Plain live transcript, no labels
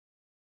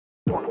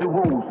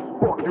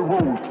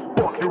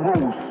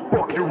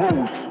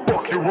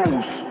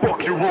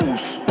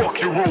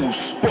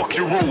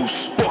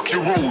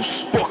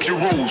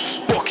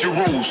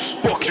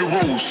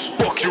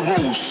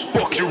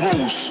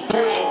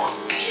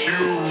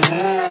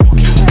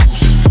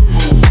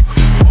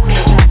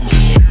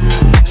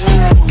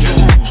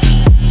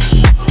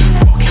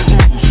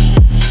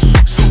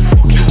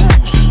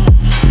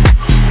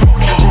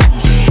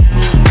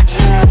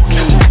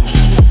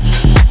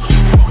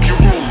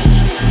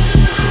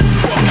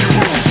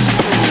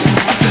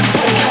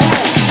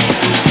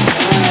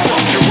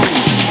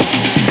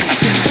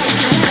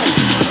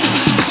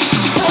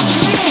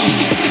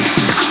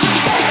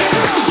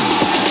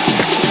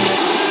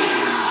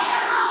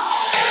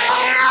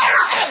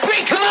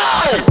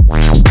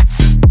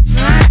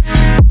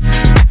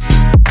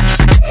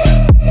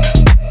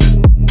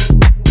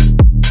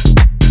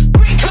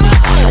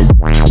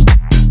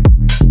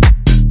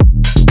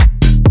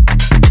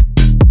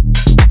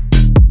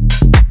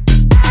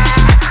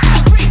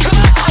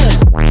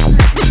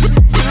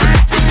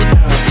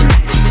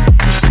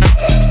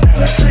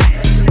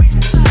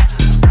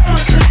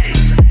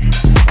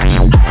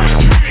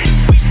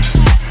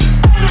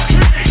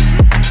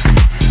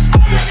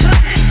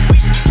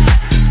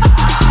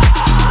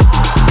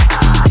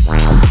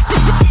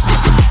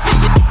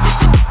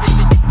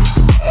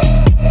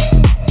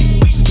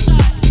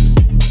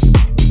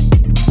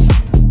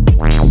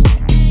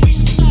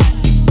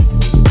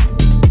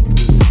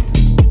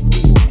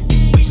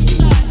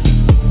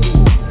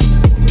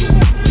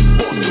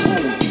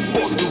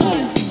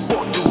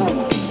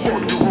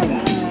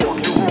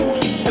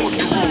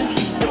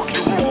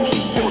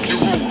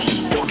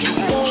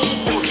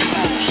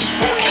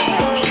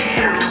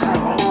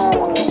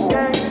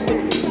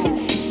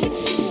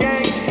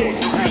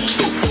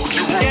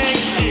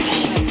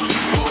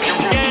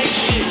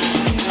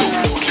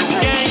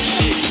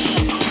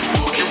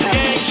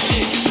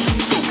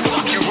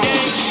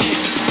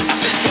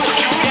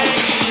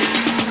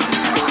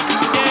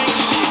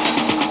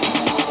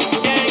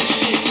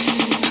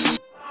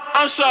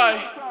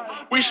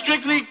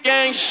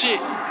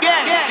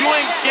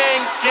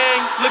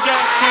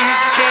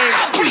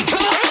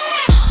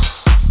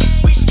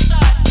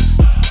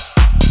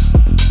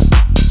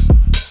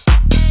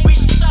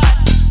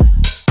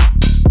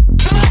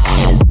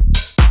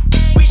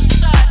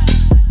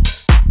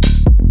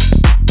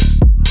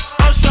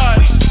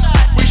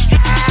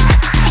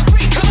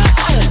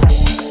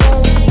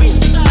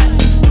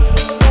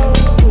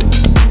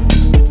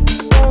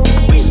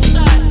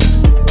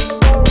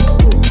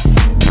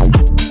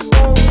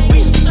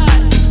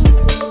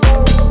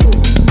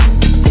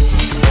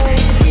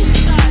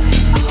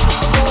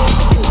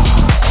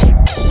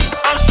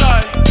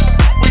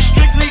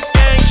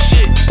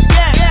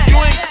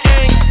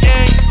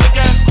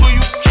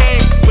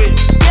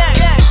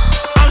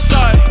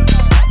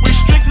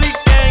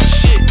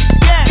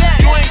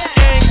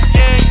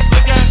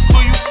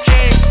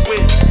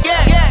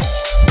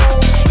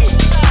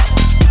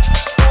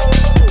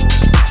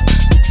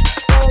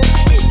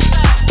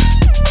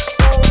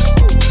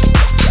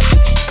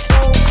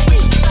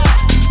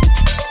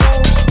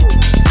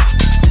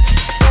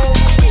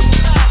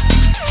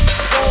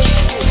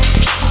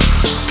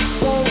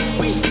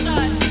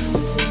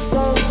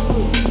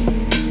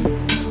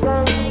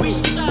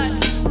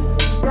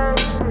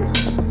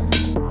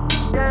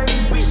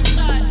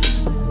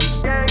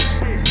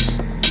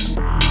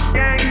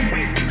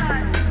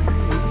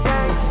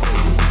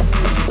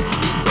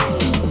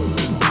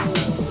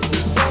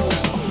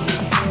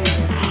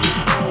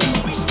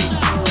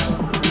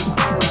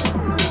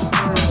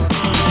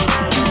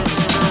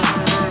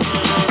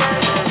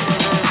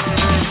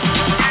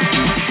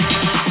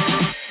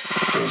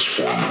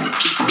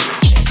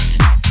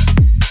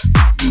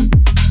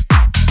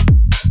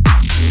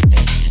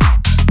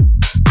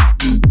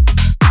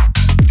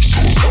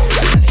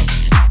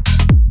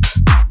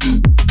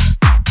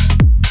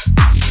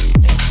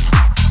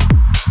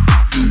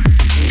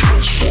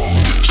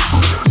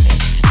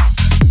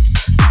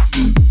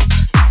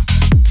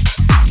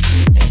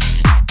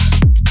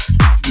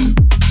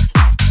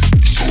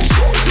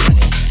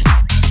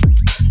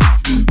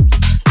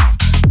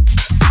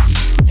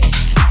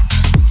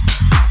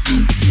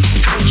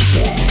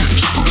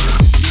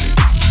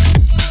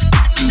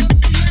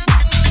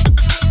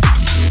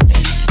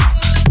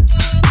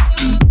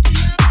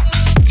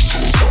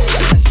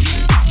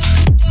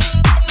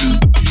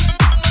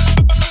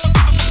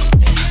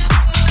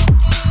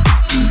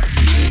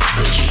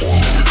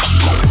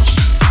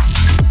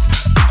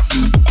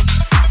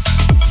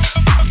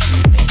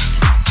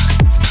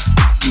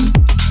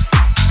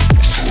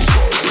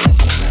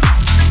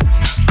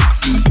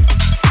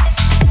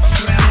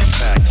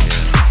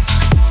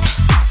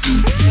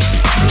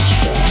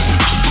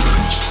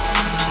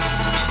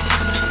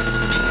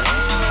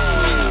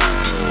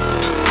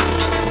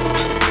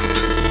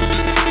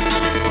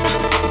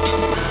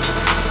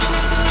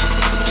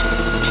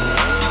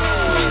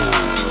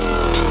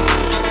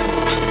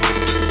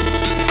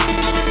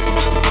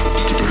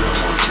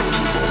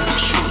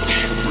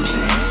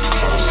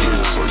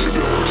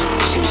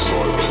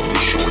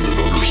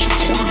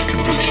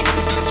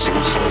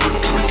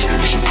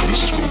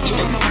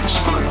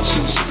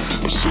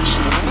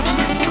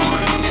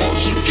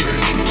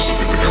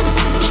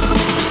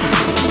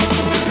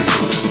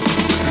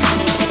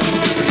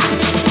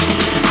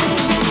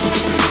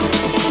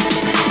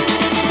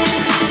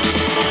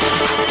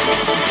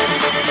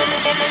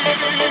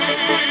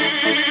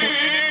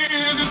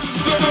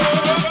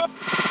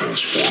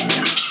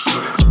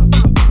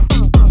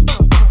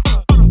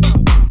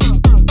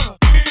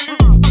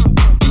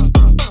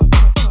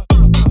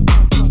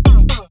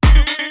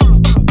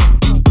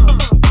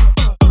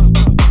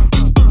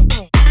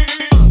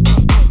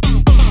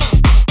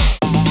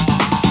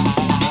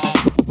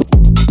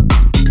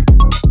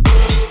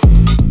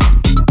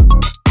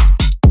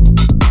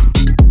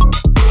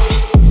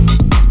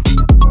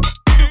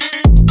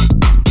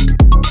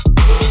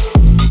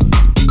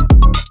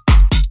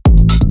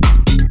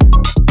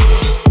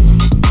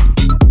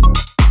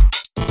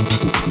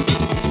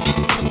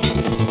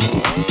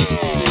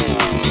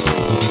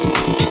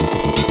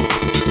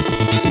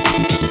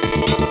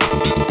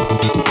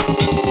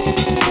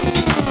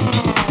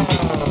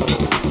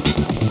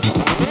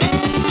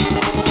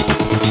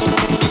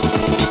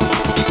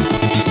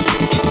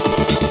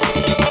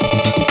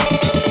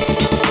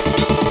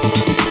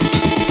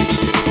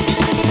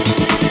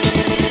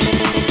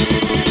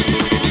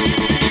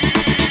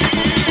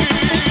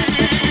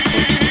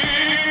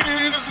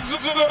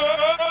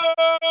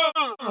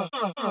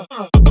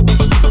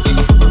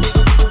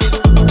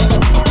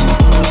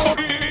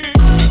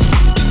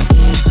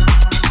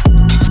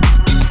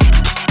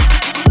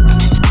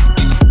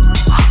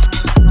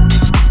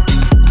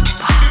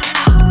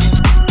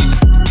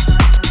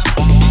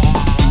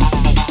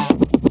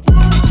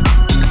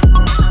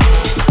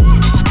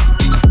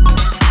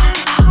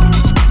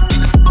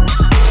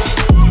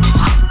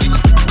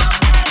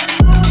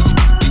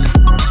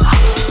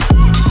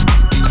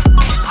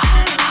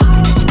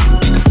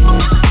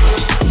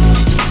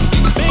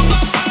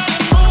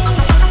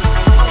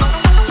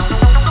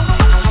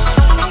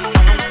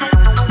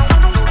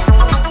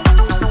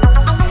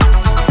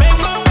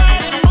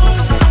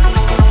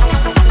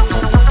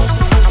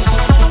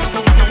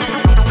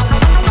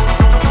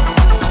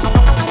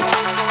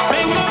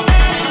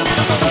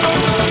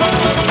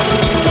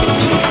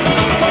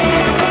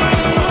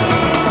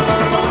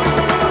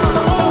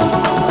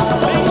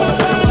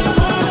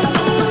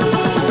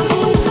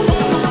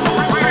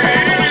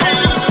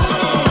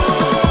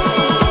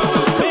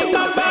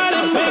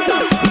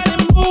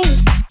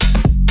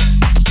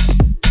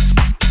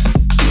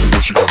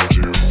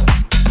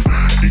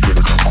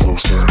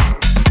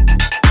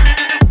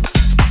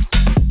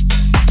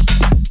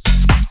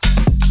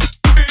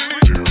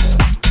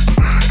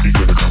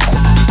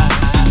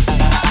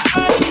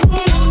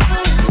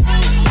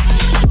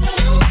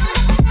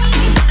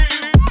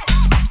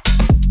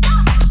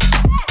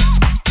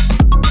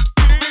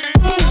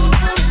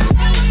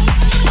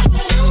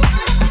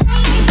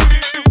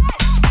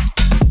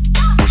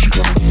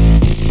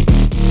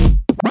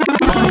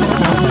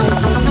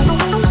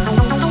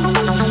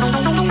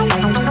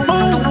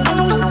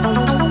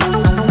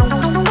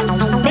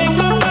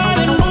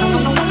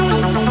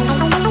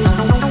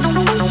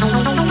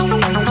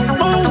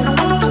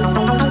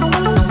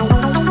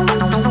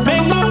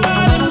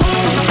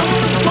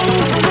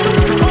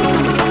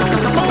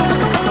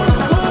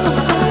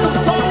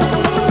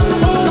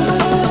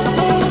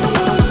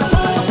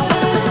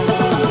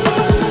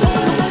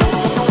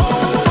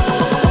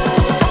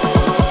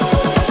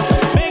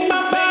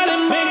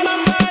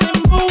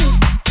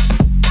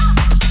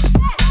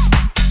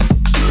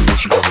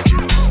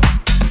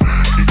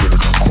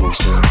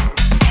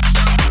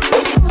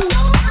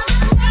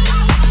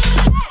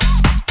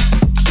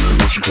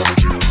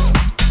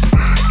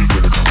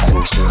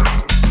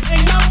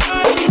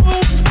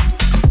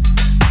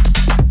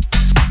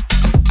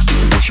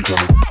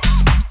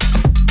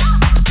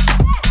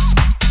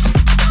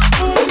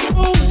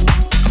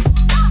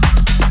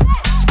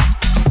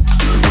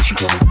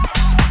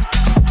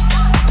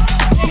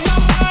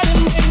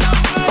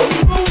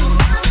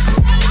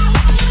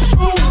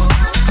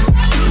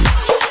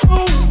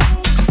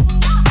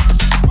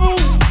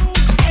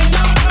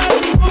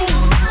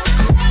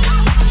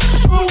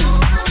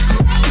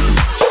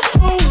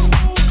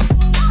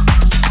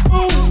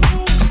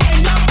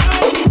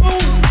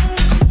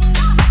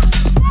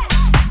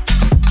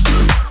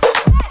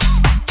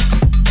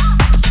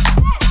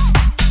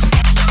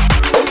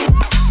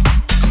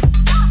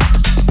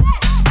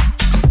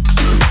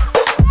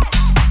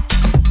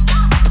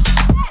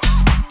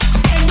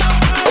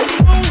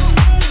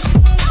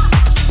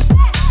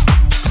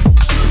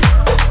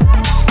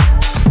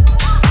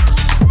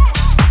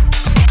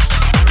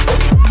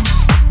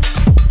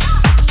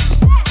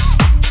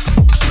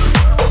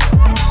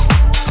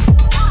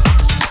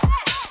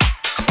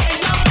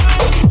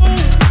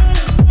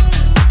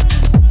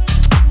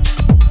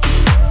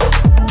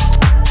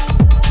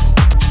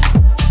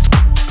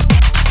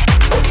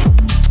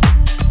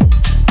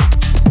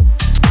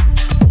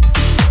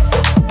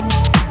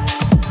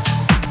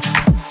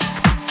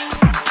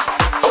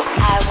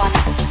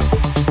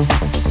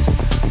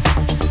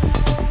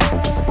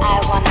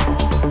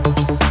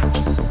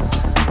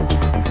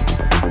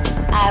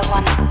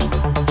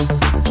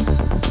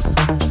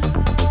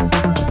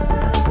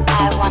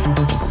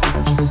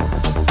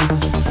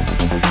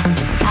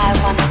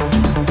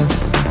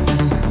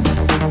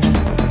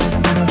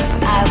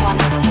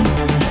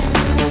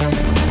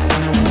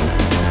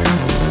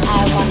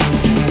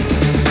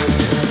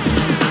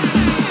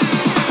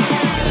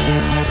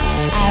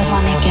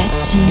wanna get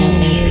to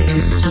know you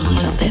just a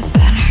little bit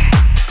better.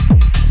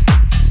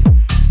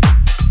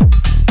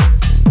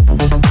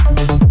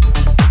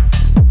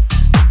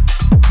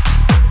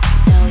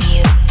 Know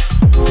you.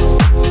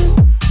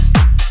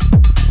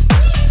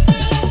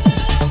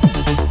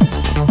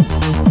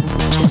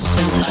 Just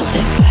a little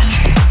bit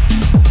better.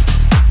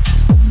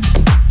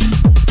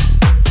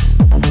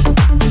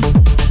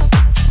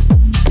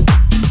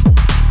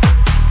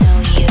 Know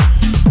you.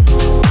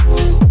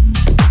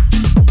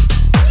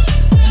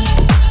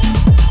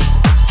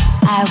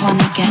 I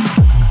wanna get.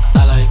 I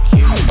like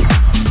you.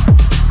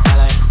 I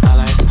like how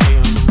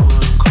you're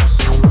moving across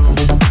the room.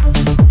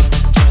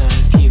 Tryna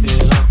keep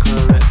it all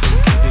correct and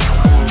keep it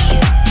cool.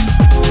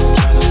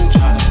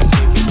 Tryna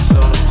take it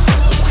slow, no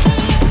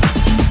fucking.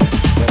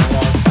 But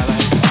I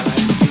like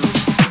you.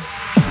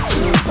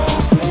 Your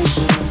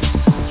vibrations,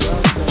 your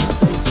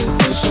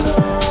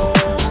sensational,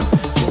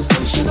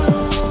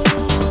 sensational.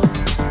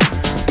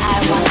 I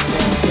want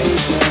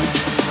Temptation,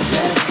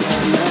 let's get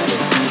mad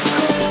if it's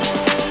cold.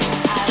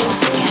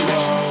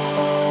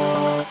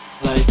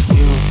 Like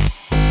you,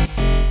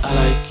 I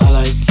like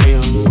how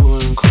you're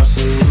moving across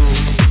the room.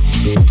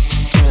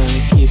 Tryna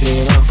keep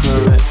it all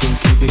correct and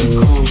keep it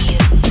cool.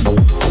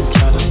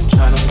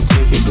 Tryna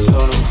take it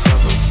slow, no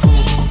fucking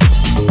fool.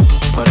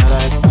 But I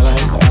like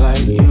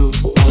you,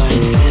 I like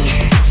you.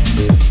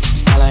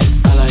 I like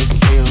how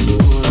you're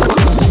moving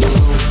across the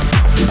room.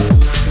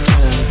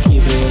 Tryna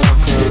keep it all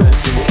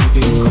correct and keep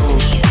it cool.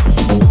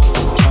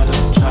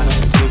 Tryna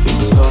take it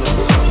slow, no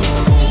fucking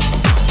fool.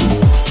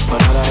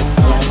 But I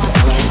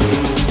like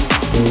you.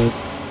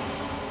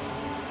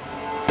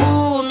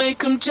 Ooh,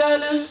 make 'em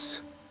jealous.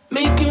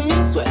 Making me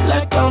sweat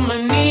like I'ma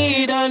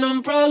need an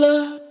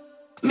umbrella.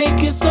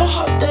 Make it so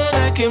hot that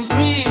I can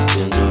breathe,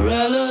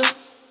 Cinderella.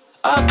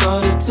 I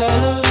gotta tell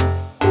her.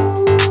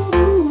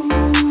 Ooh,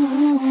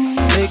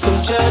 make 'em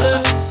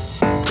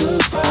jealous.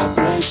 Good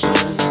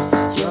vibrations.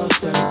 Your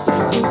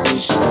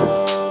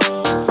sensational,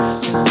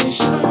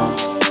 sensational.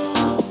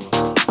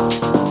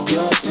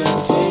 Your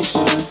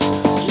temptation.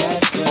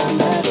 Let's get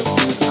mad if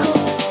it's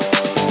cold.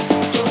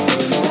 Don't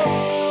say no.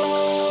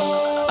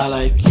 I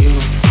like you.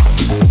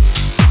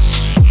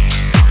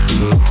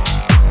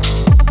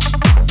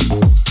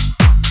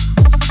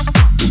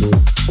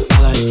 I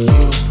like you.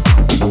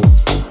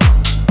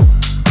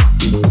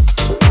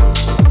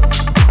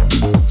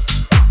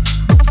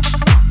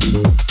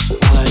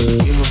 I like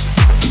you.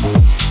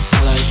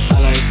 I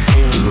like how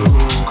you're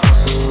moving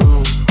across the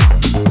room.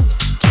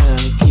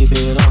 Tryna keep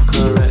it all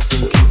correct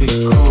and keep it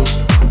cool.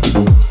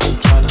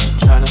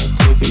 Tryna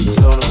take it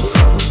slow, no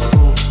fucking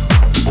fool.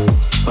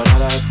 But I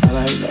like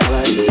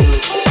you.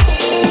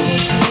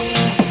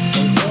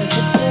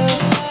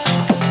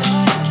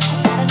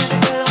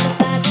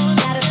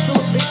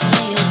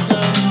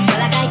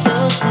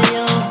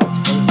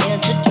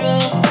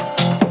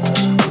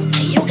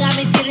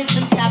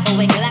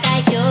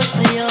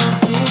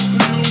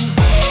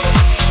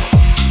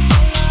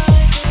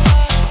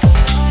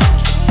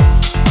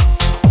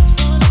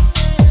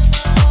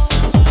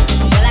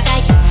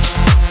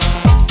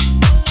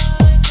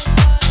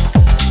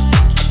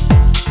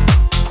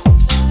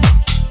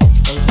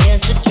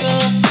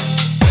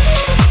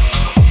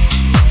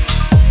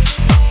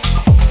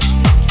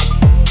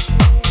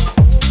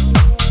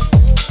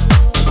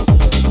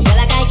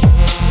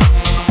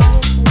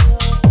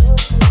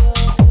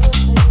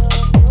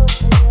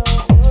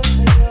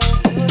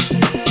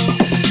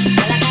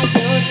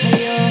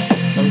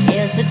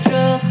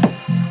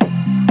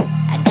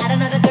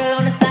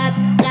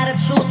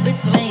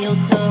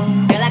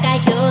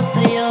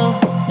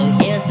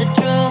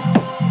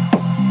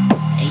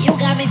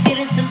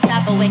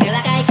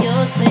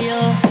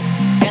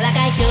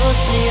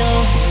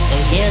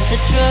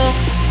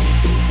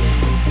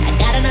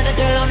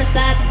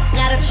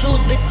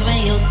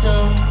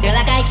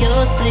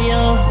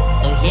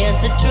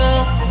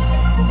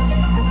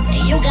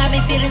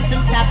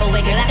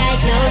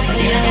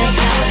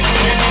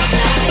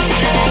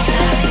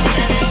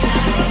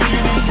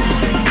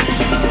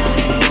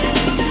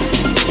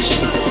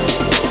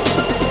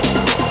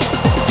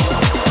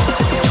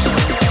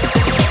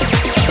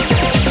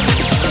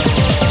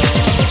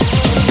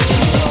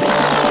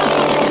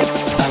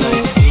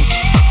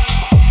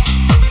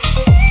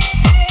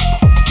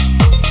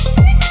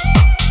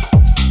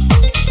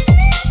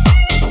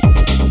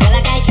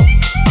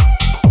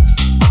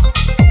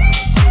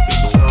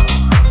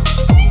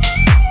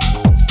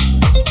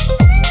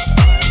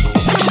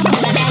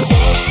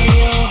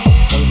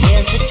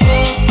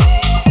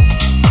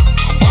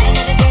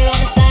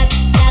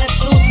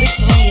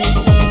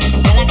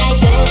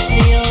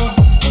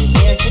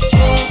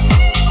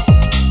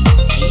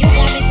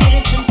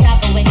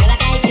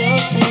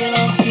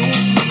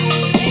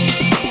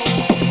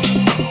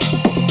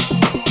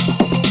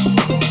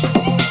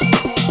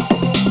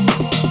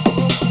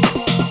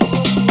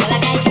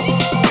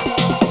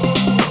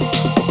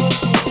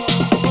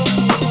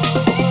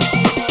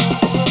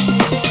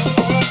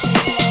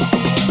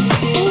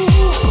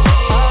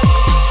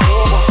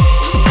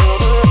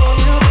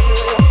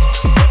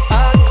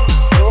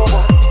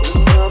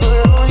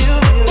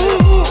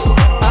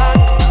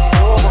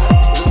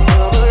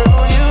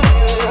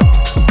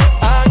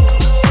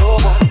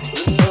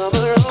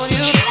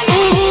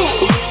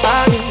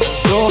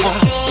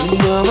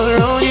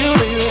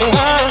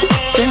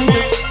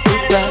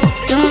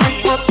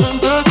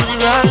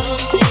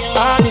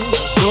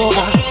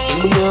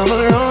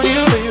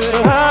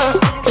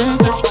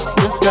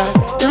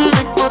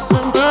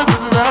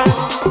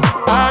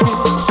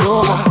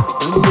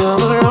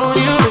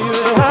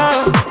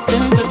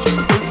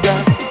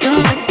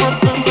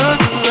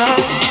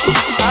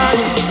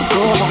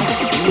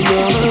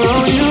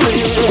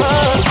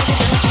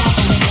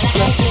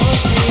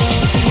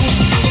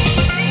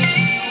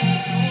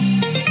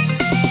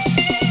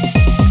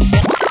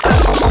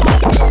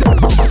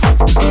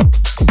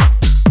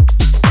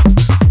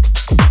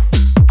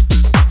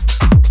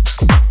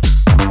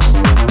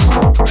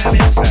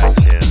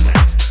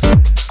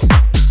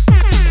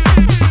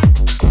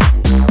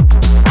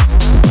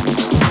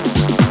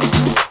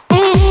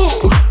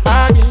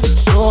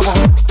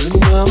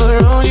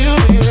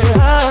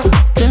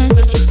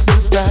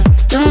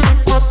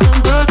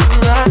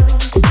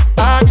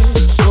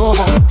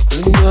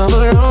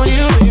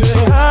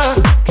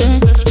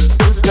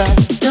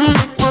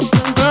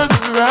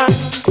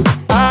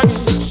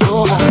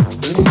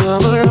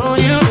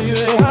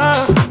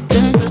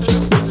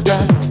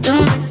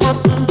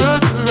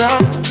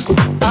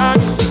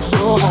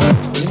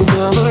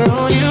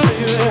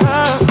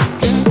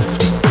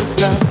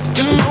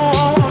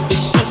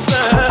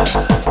 You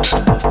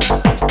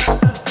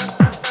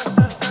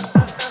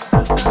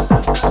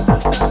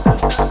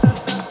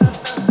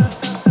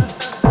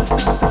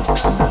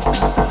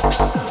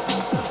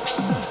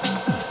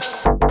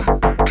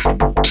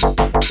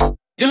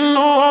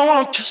know I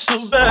want you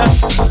so bad.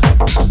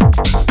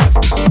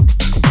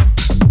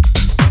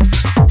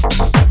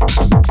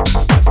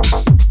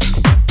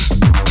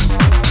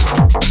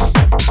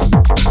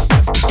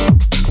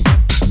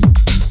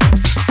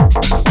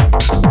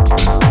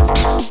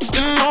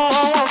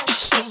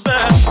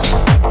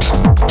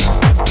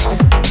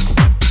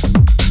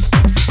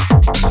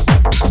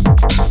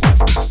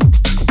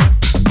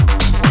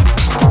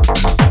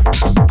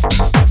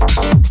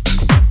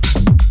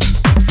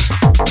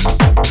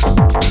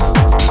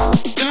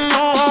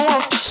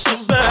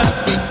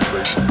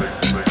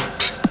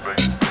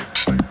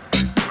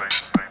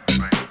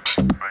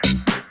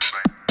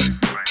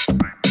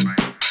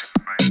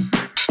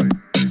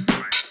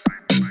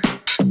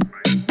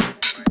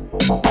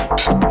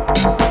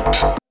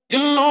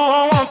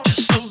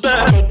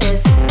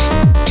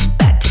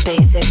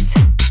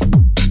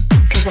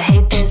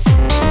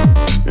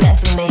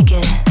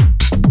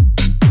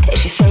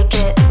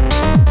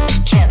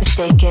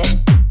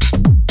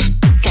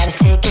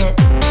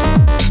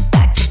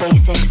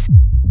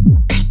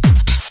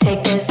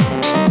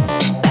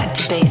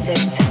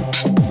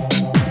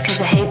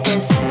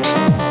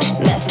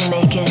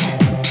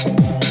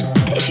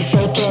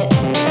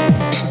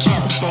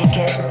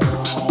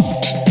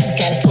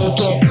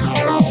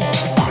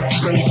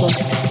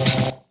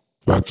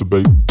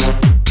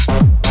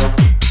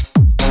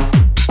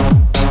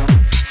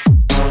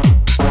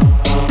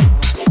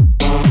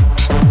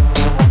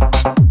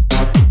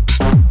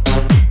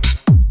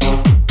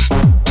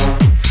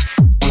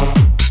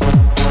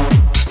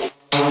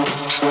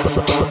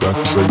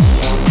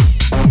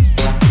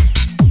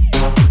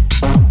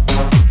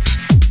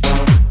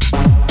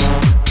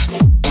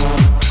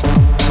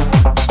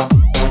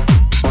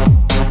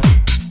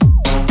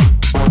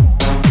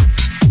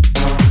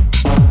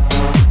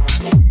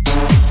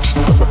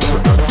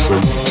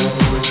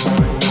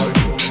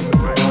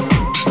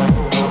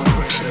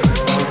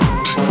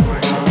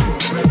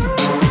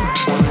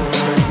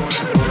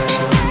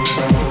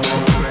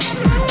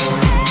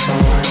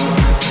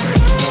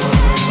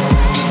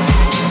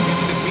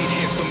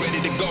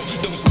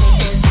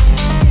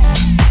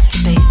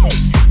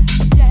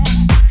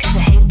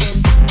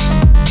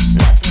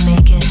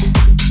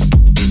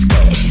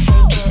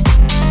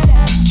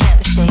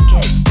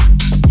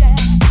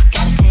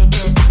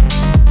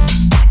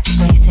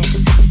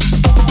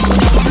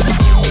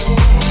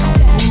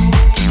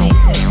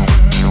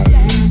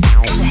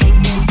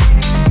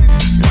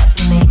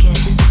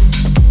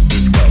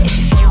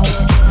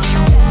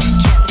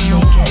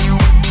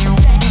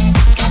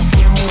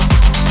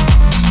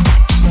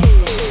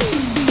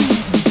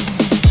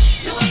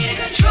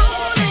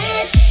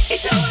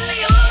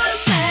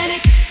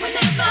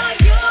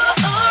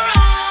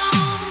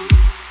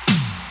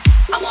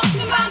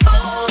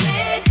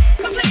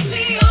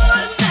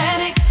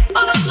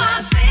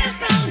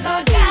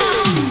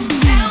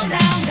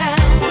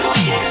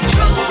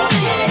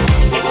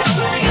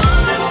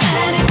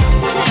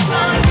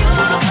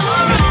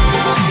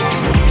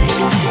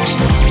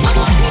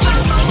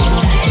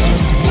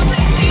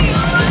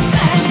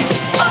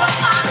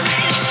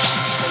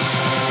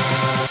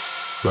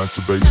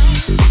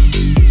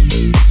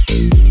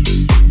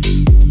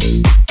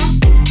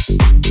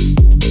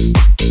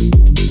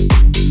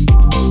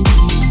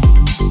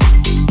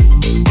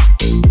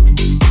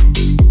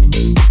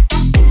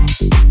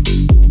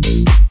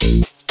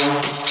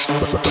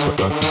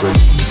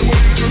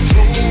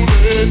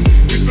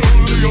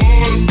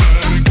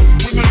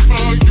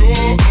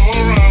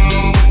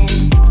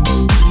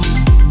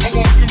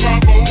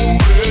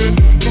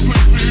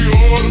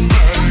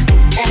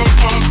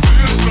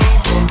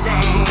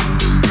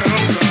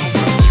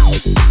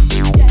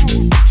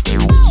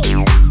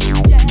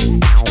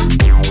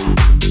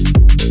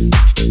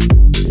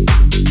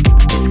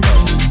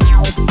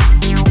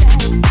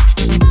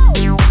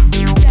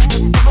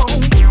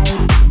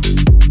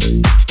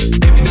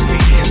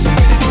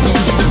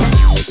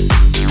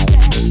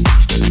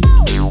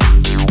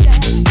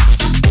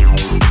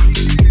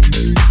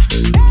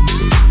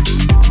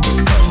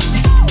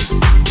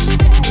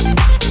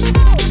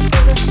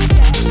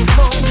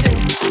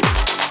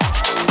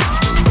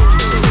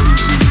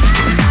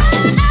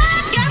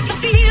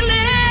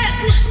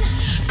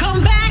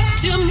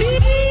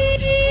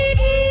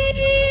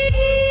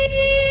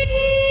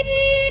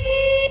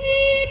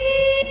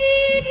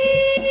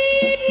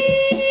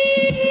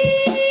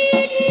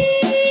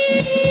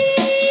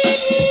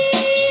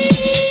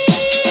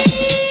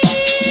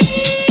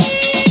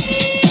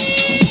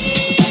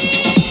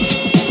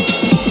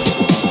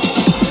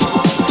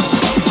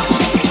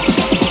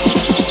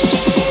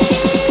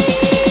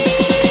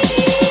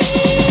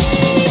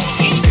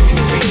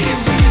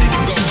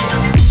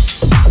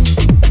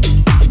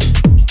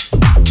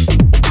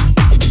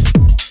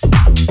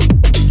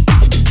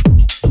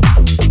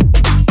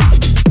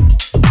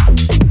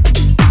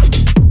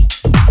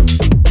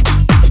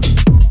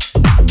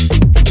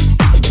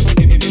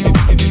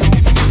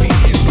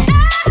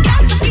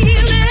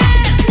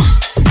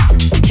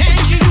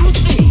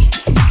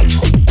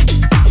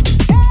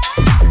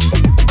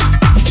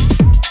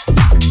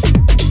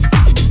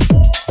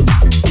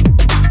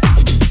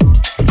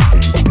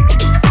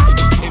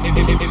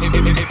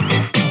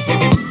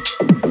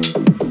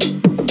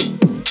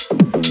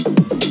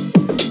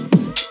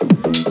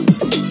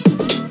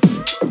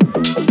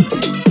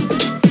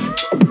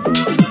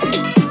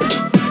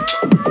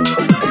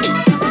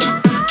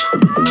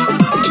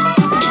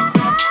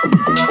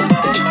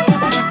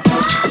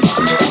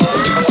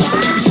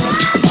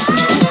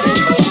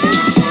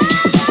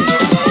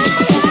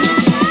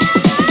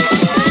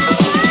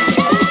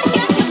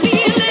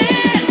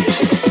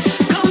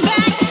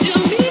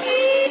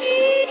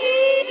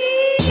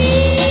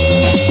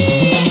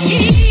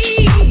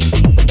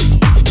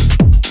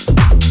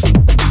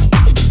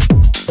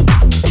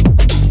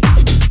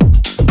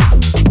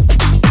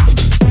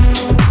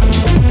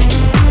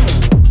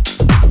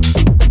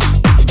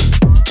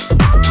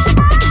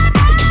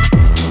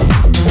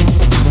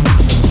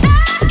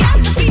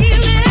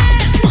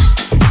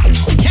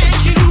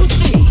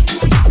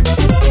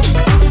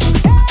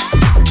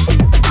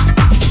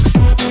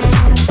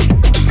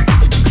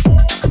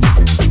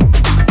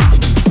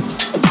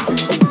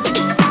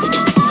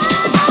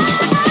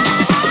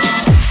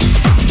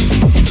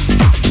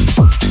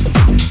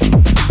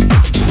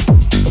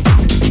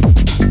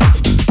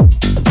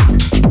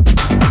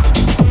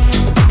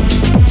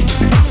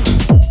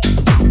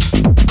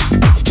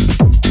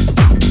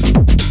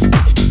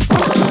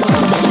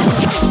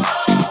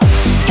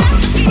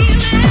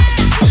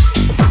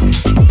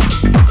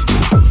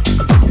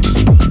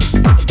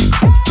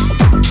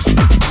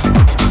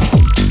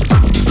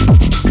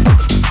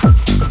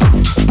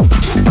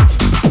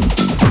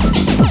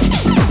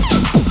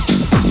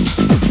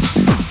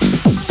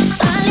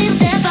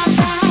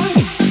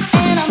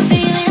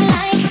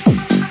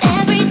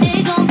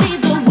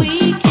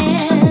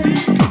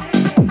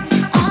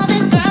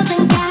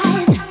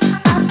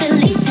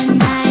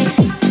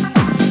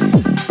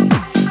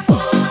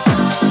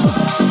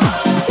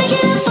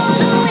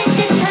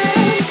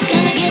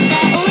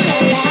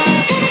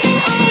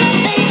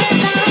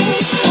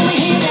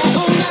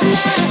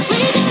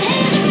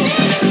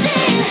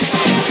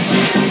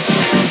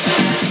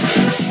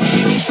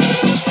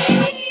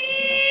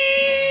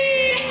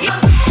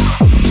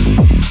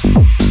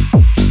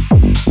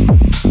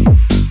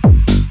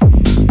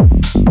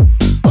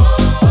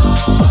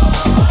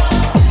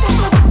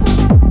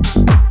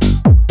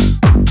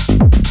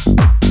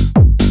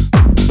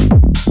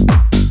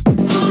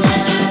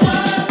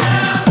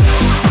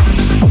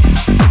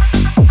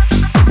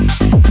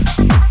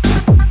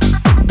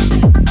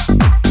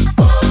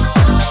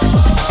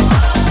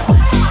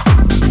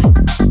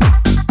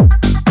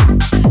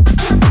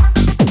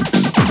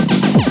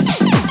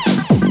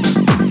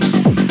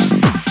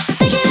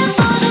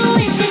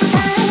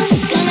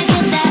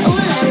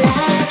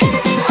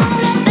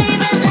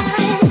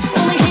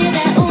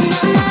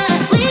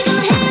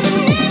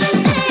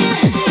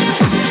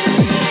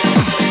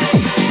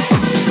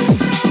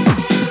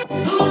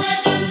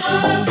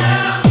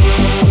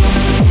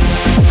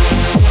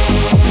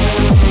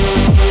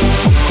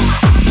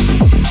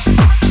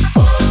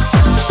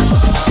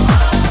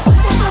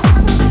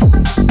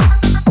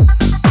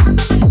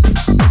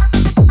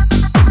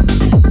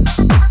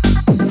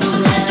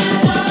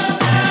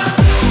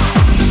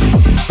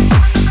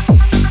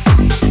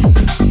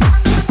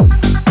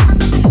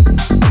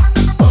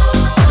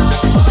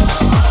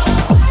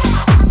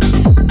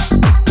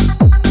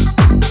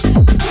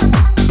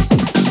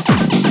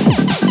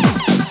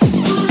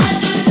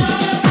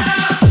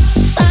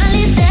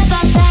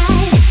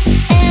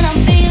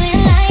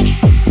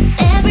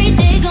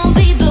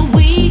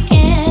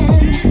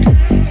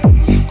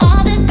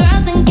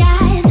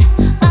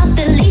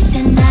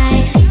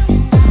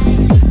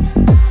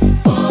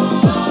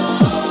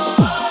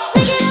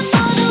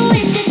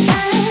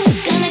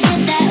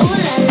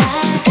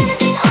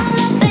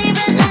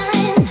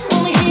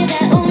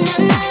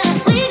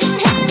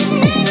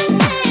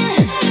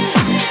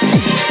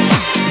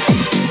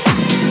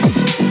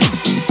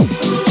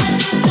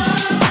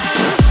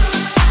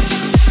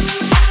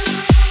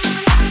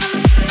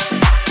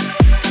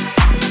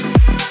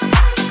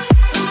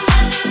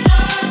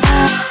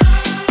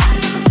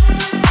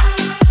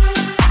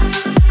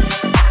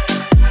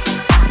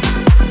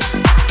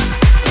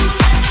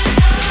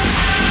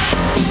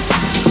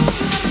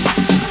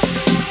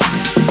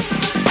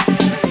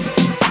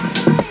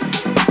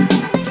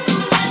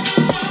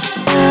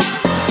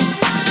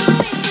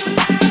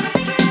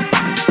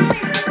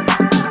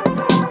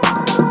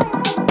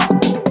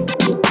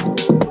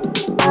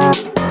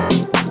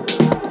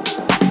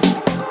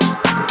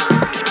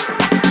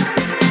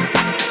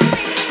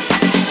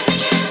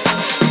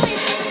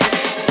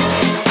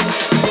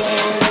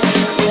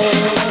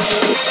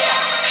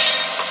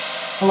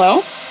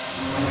 Hello?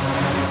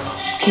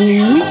 Can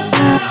you hear me?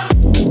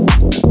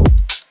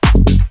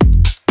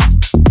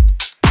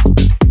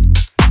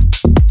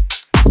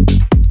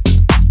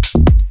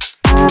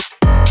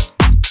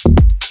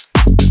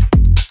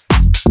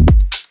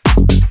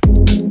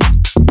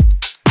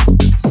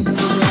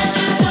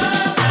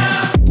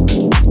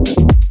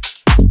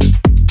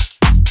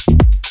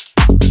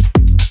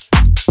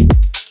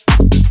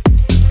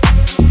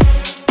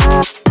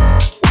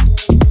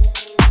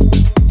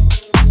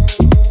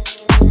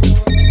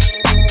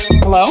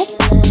 Hello?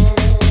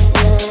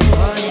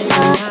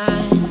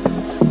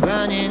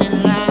 Running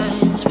in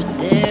lines, but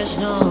there's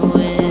no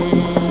end.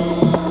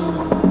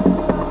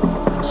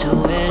 So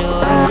where do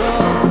I go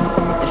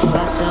if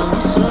I sell my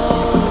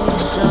soul to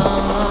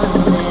someone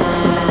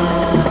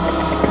else?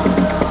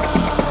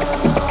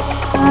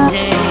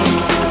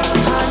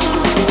 Hard to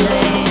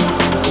explain,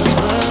 this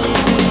world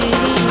is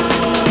real.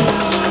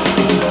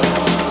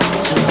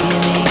 So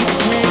give me a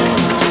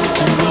touch,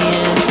 I need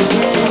an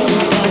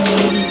escape, I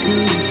need to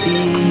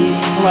feel.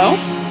 Hello?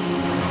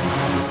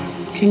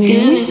 Can you hear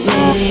Give me? me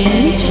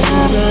radiation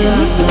till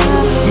I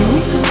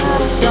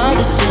blow. Start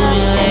a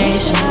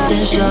simulation,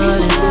 then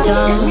shut it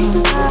down.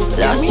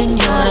 Lost in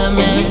your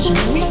dimension,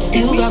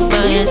 you got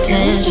my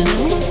attention.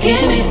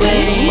 Give me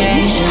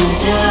radiation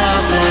till I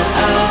blow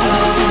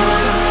out.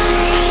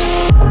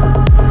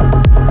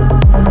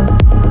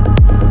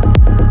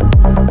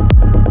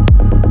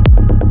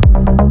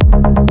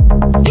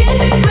 Give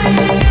me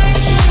radiation.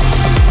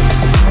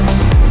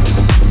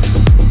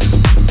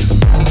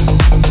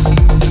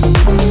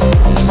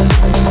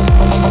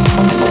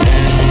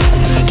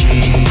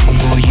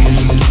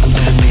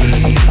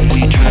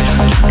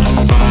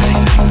 By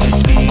the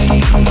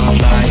speed of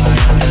light,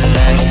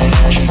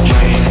 electric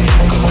waves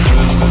go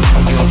through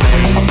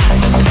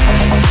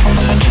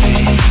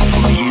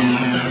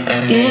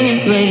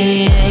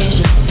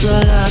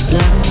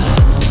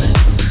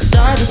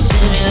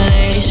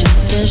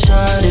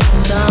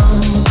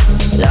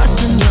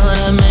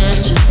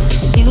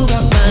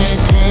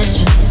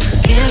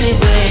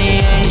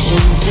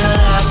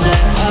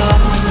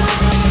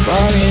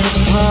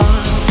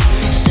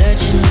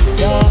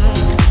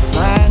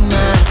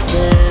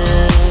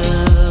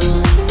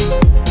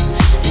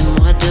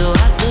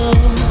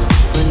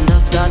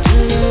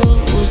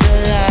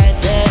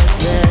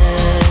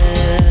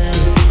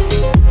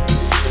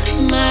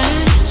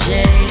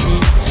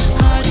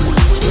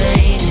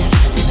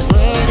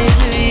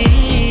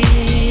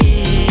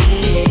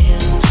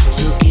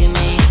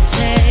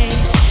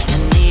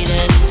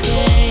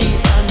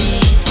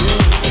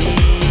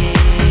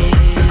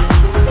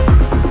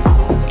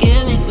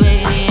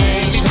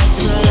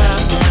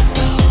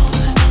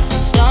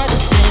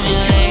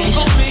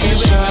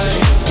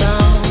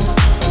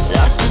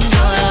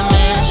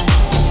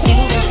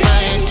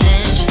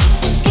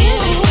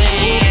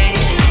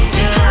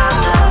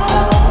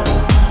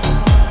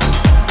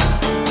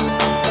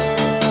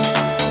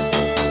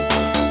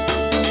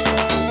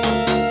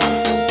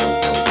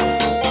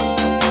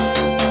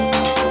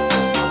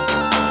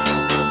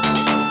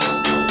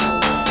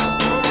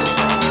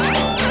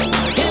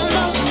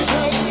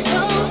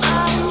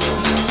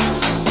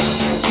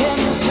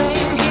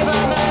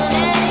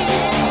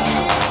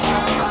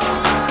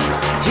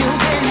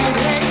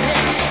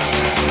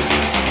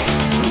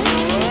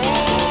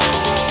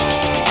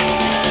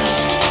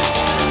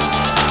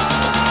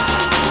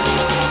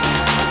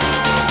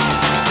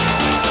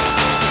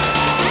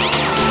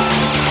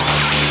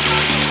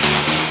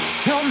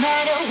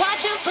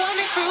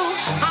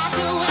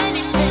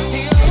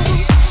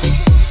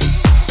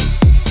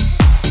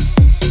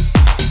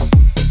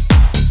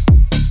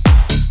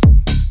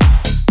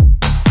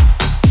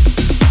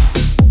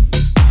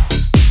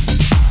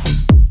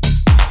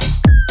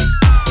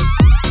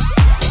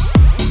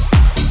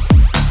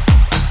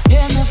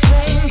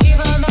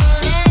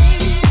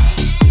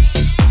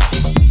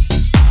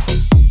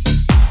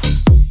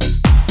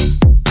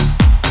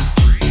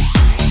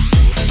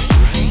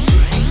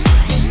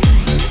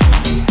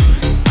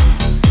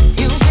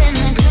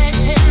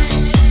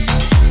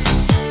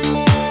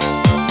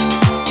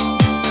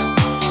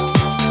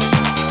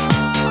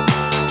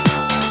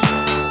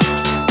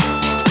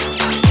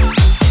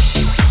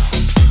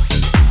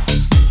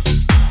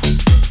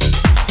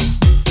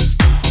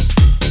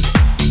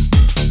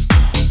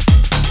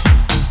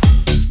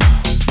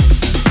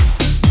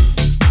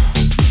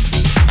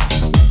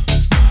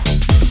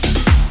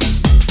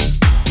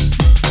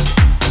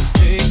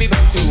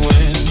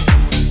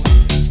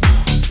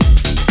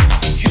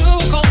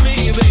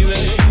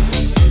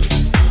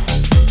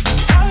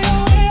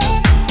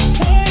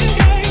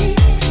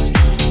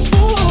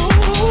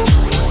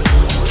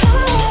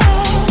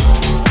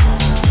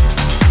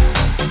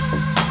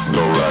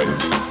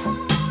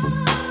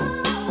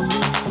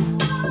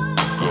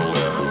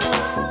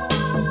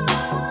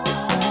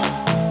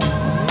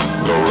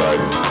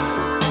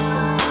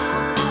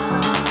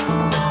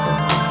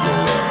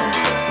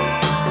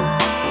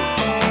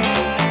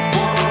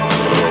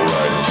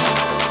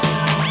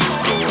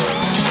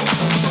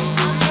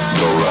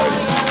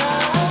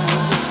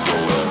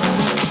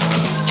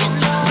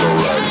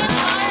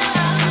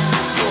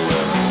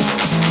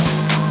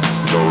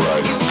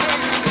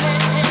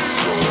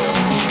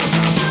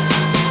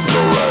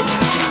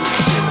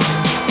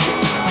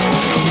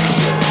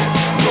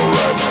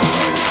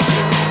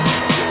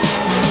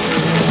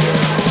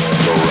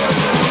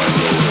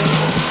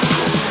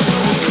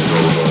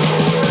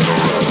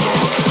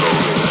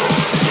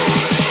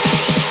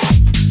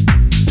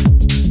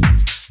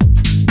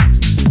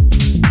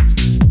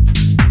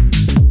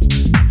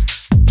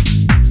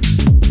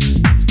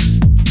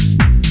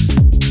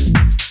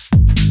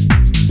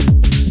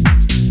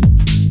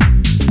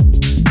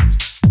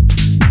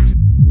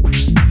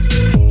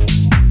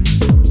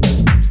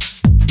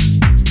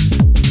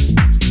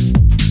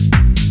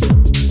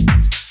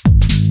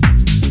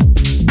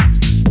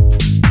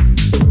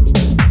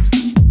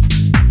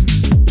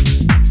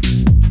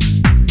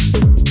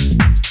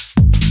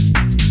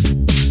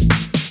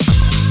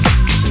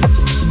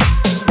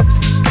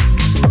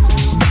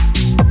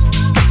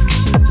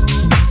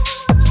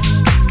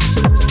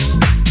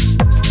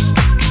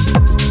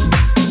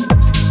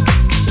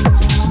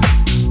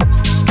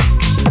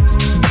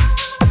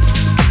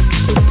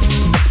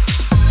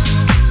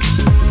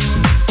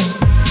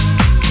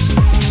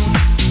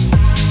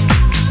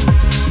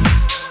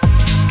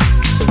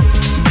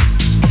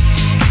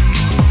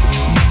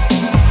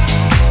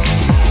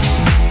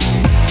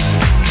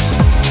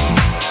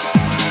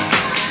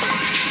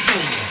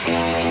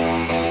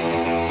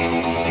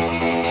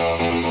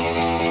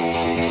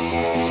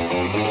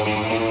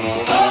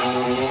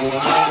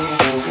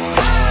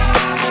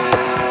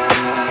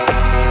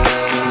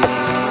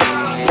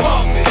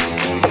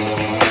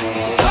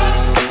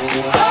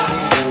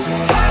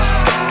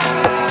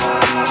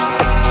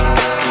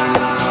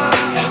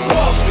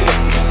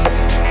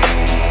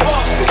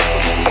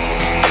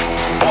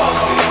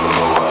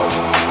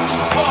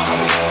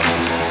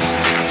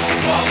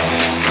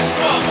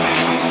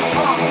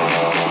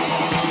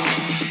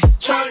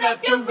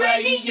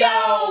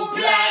radio,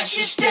 blast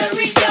your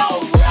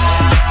stereo.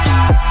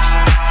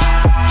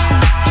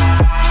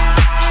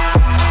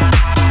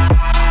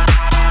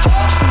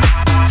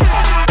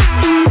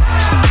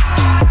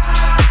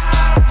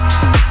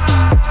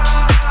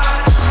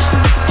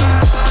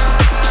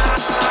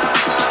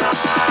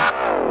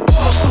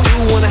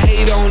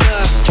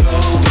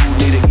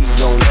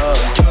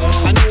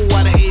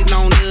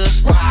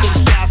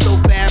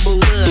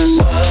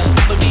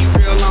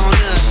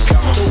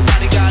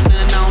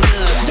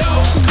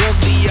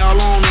 All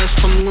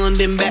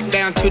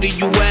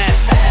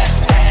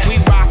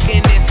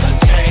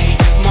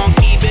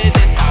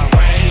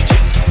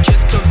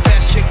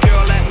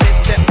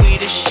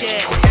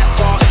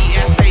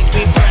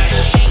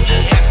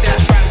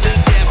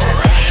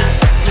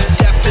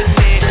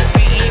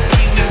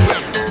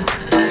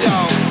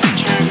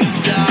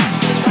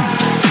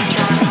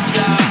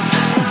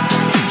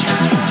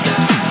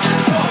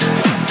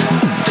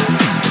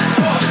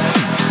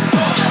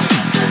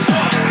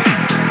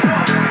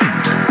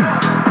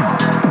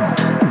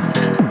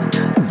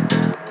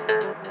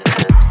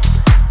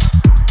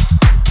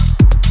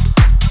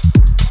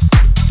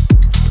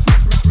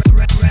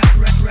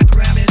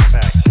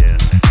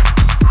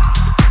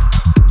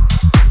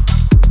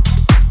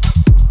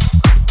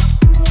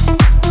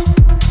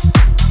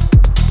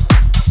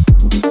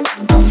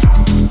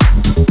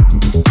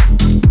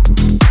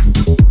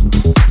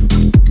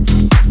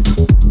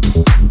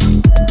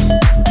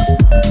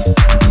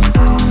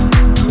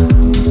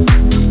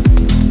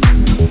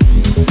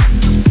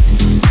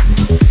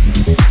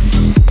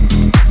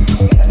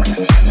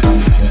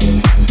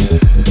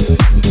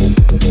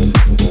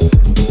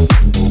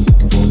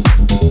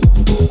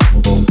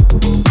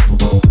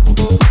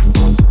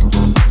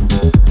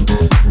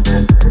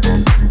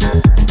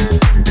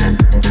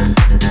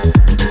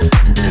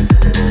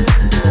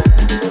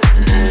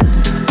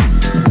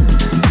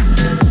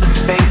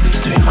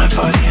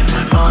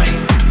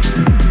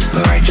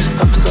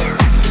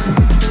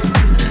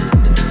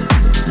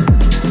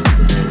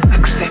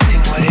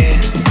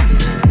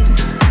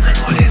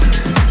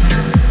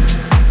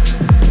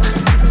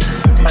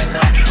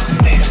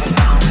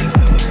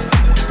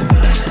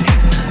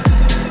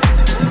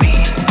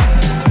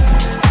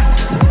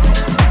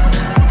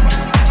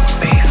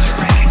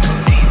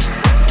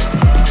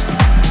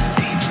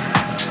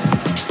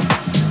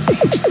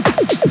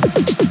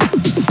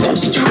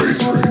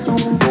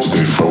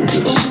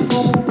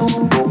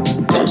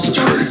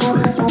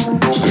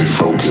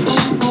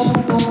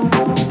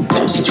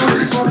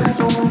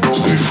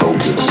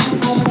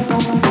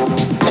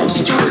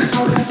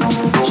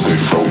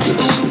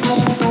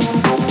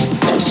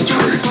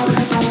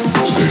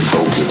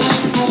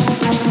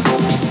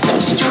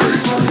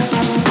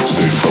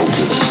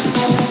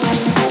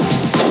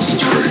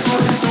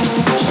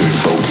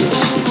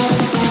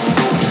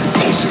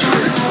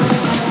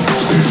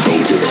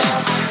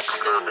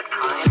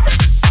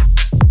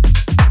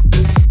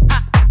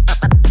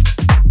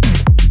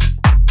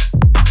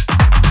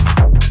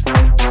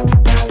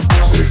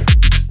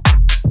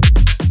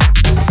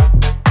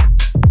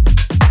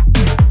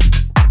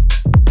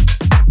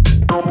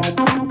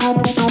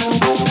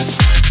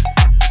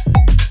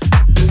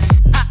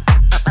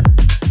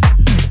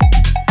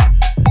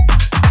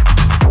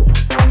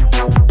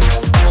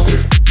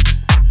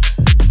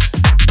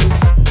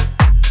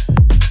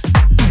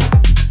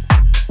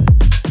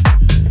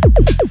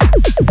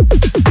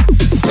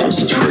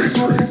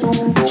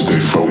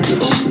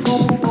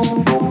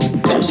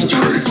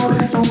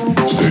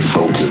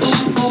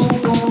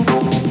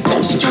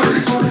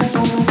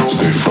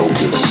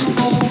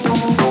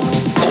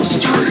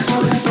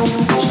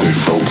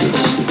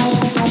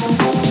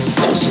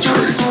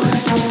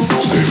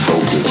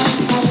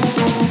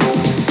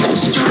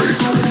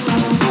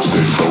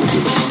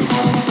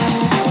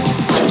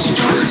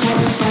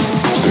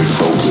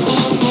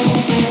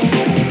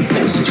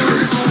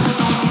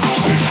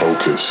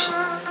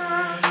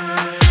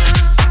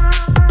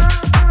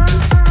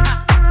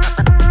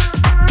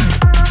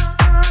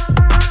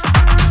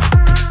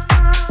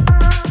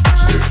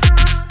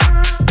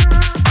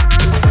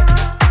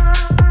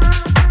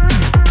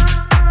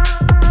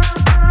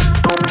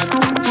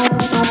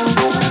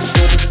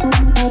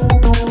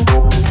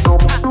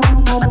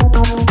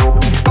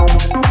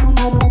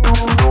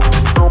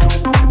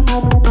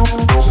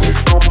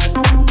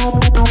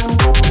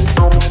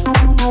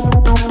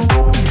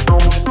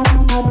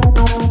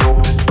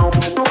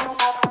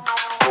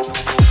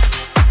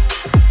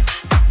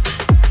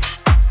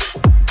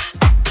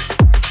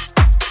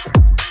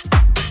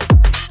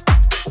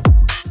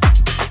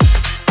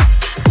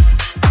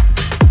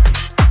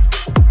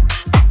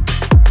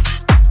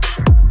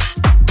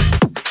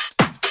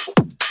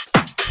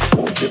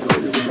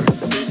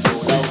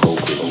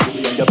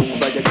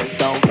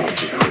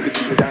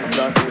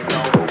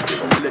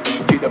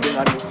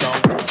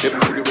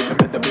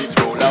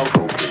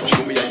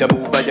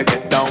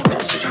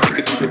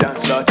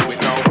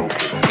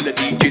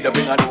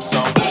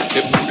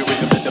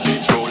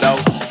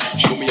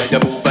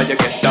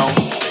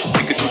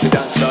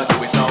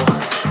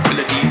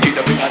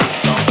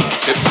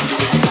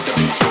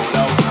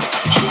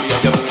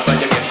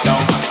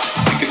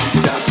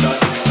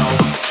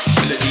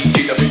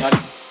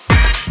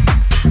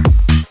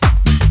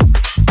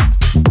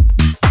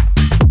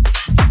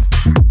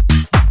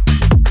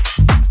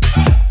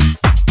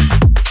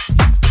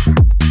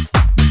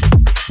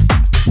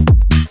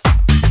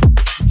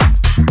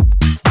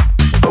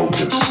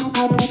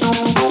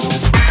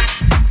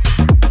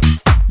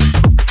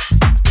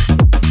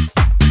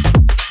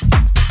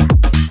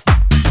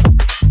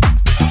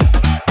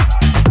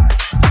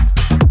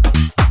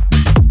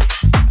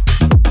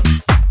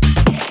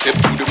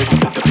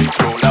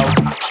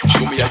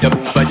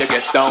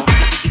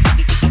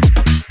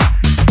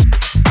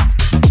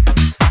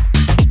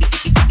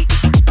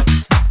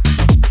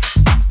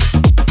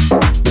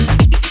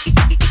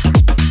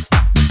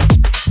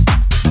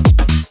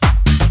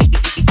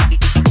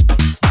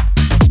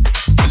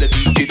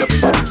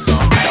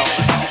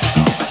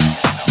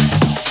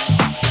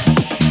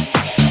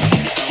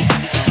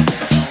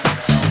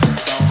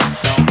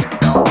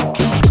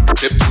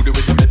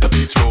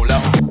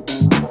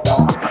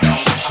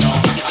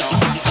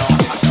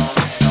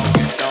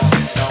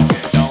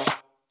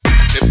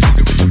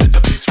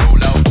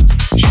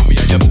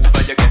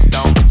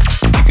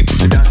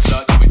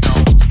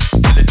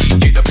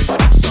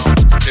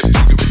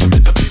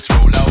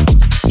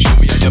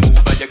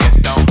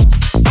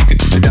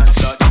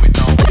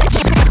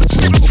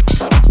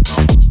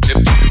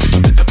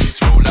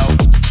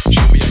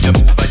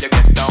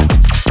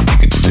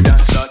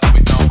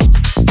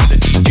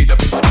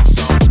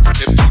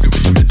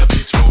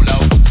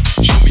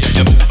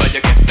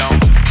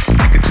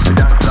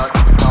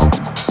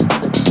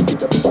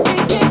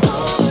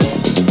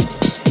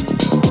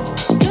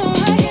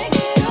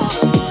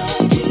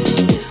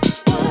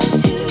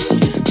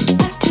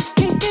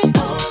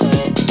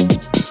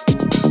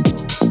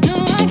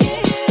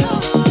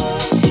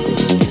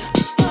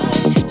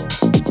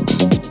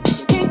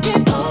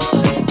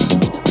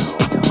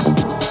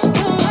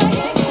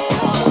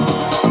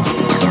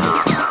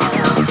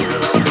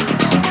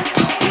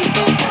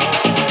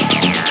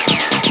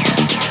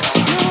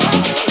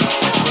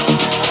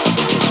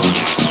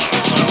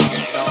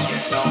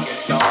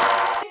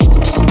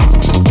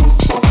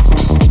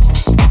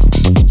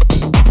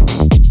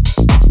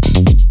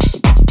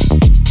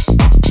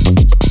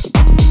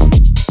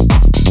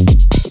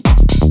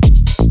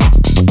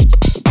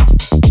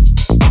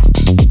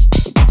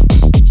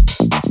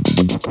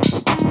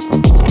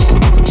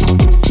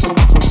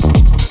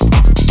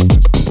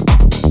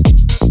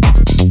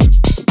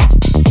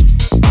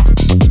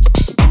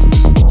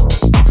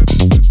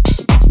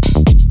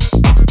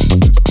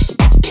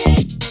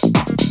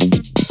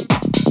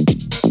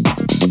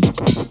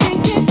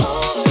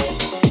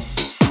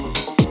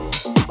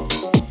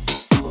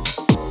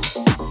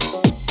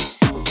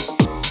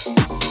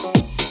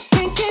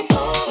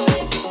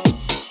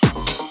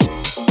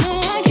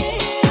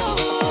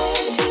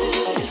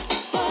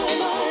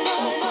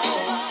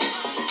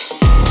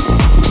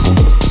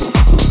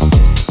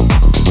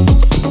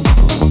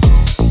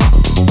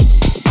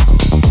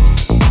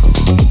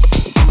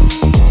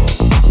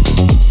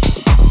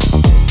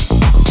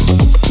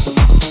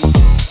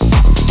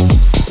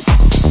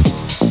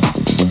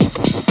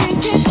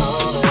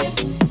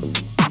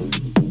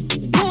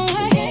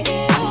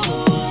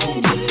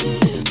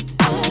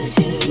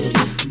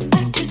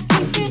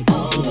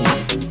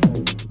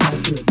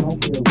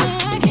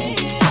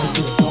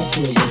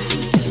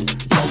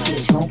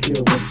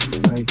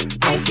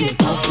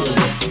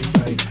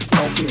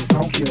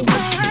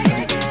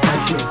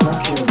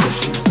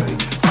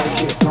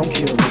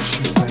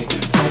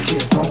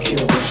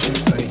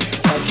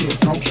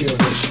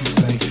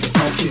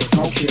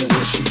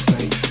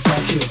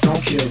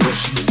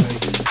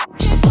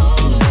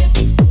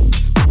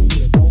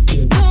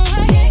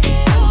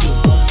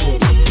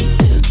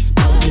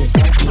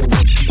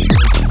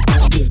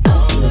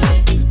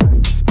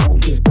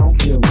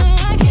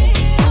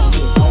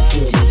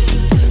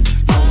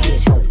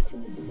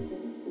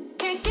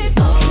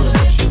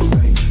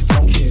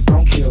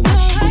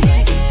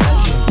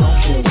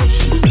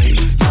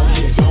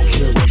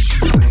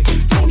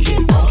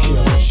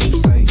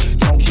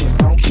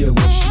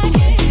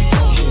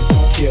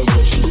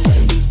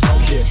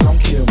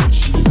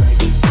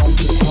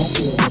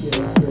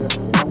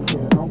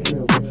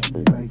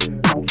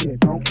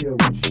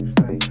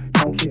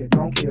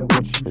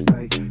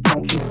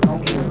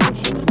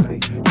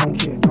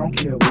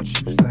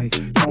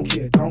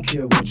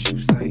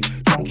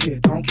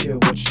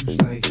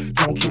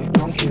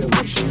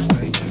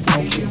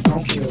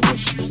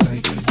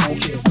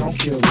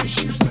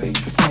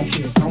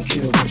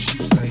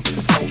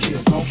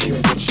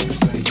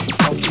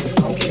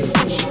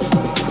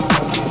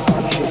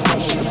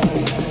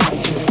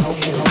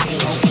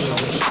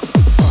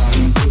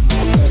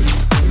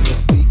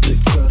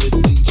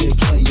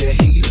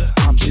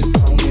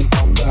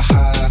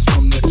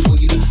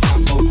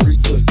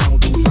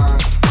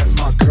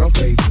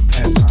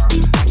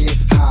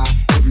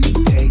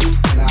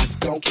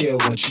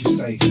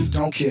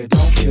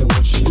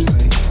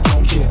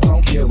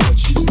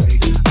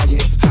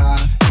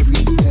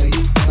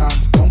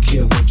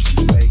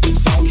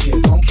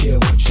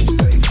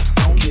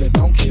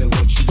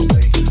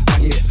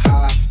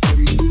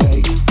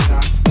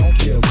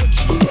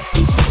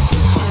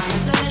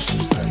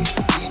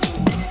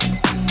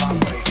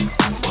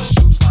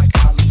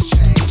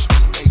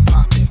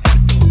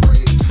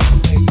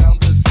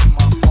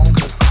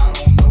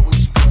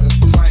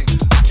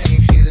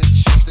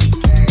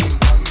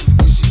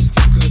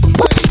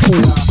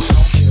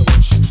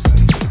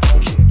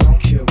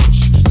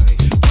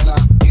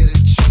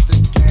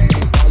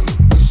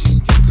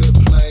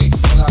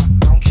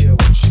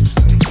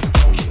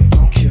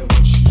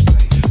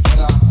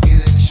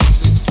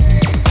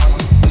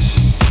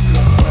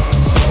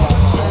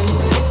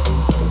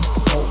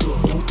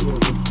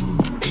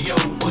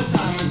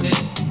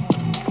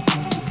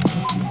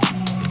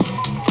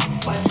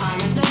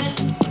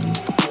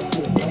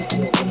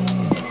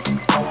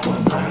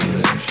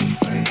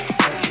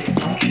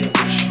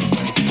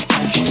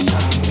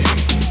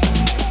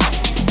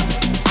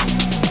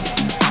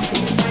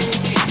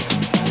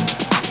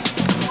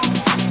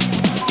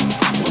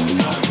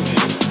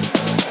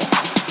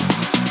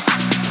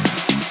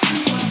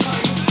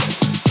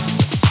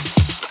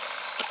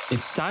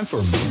Time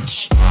for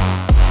beach.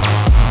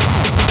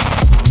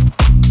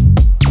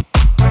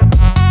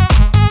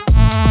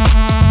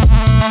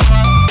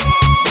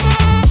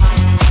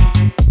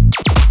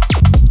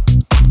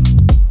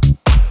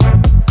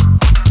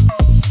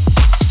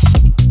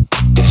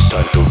 It's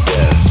time to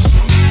dance.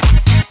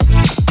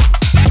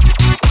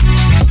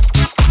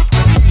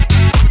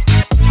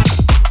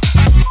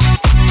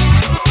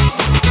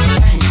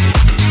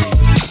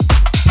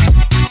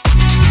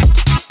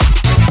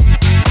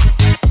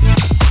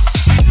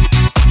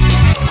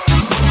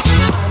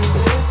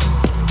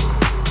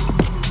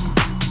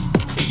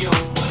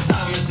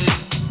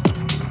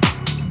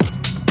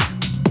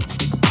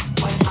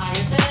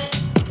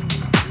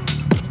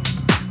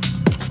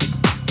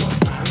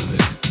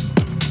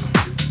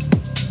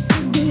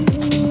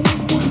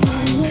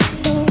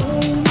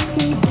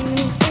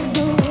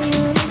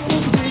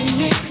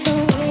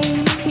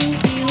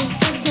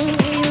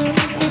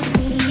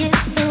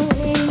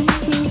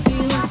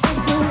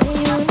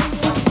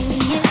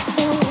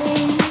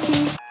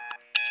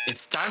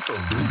 It's time for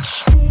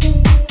beach.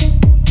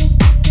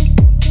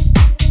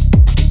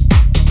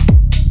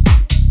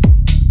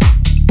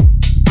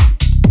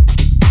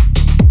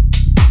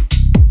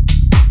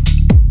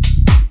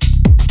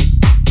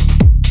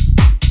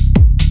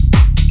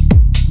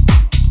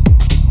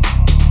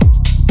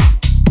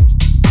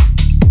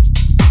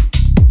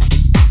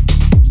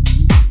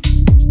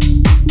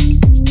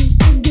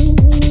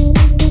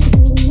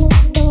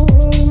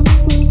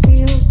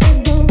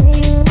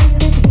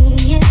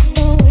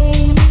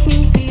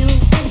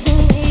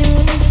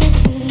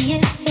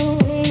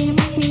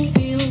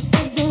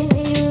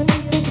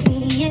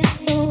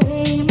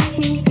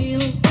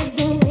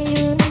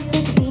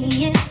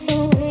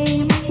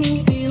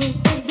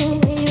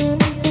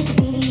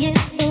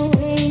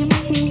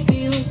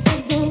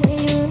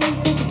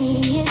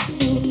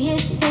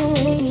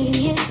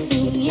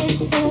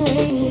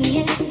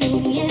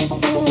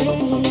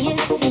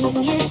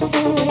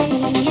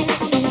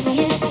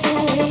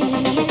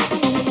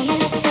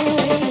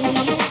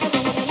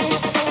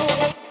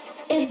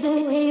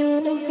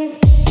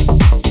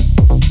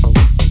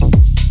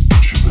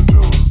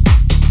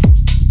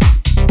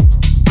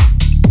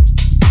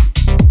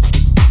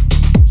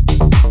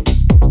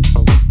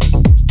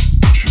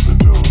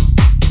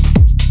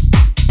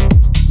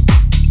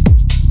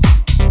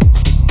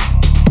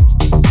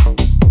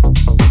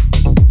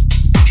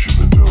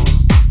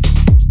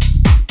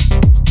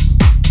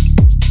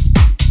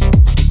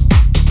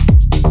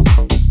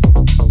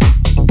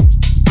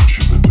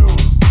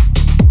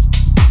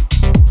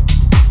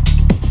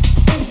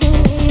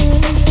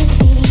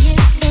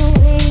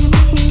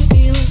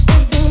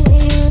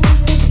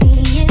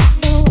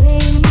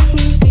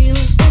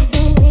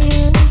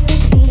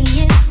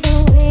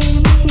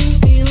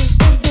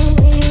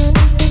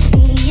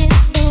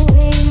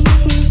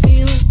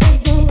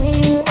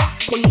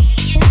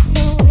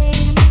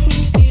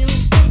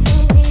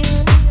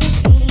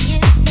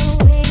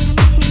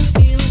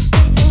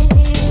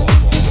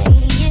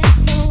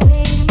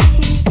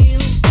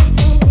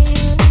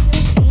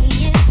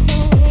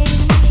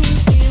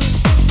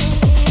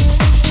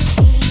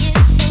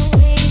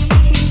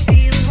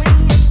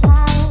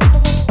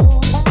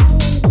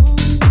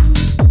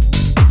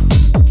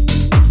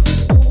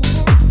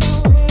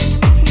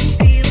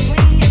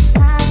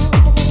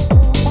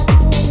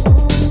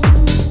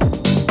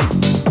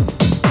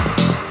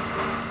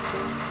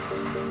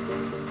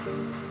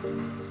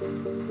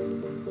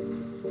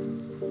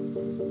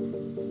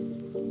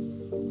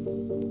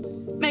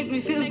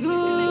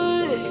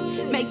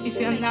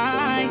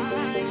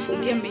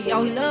 Give me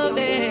your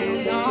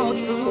loving all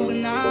through the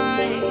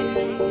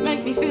night.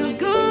 Make me feel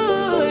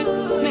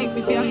good, make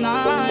me feel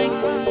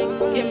nice.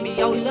 Give me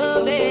your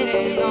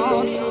loving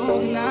all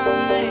through the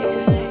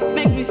night.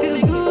 Make me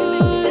feel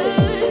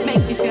good,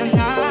 make me feel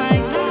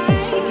nice.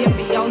 Give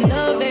me your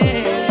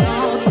loving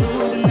all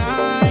through the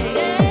night.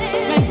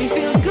 Make me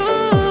feel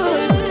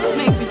good,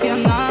 make me feel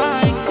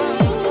nice.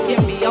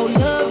 Give me your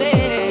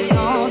loving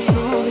all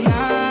through the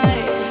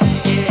night.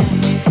 Yeah,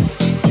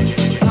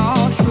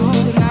 all through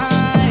the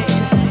night.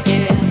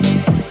 Yeah,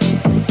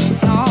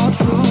 all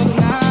through the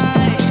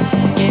night.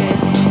 Yeah,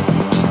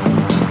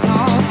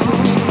 all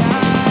through the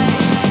night.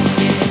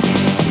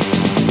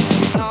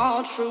 Yeah,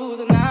 all through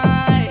the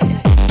night.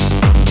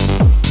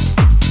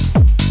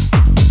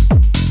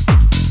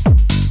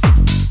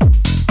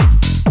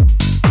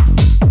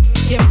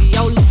 Give me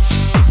your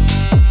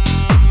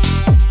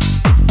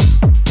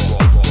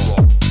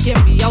give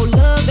me your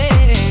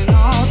loving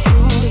all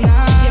through the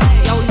night.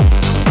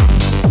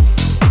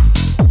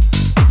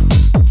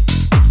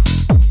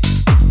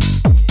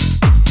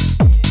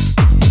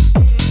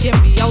 Give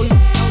me your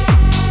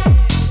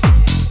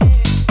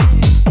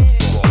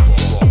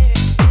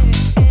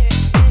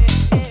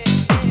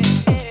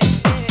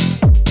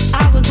I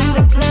was in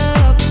the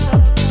club,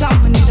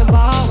 someone in the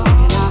bar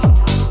when I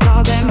saw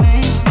that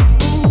man.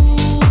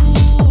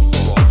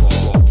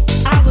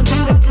 I was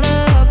in the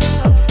club,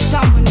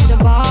 someone in the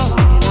bar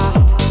when I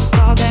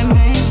saw that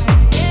man.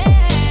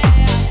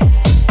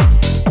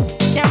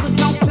 There was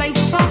no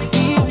place for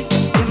him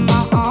in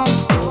my arms,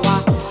 so I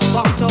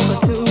walked over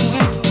to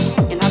him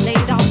and I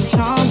laid on the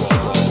charm.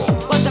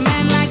 What's a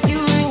man like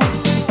you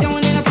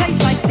doing in a place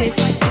like this?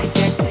 He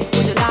said,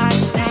 would you like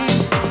to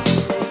dance?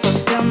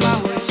 Fulfill my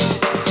wish.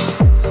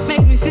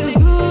 Make me feel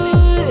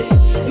good,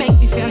 make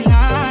me feel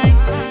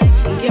nice.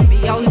 Give me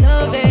your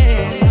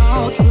loving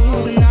all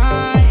through the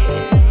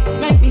night.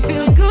 Make me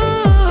feel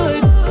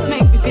good,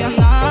 make me feel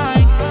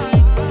nice.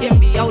 Give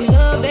me your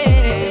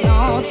loving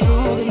all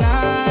through the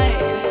night.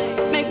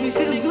 Make me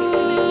feel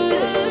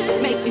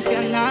good, make me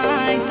feel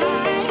nice.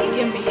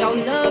 Give me your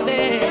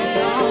loving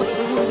all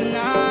through the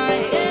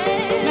night.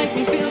 Make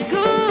me feel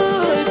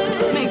good,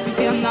 make me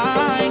feel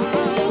nice.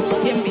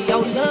 Give me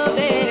your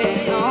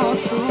loving all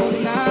through the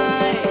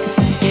night.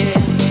 Yeah,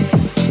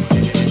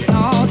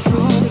 all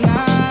through the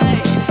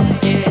night.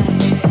 Yeah,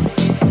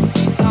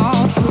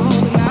 all through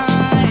the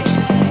night.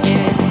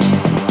 Yeah,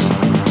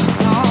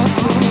 all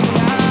through the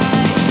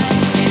night.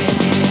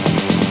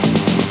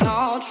 Yeah,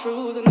 all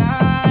through the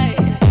night.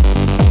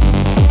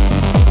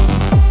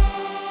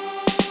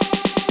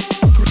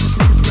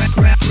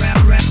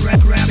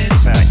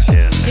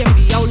 TRAVISFACTION. Give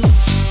me your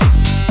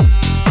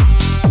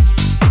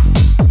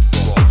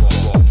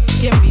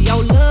give me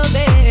your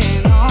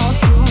loving all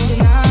through the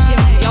night.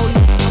 Give me your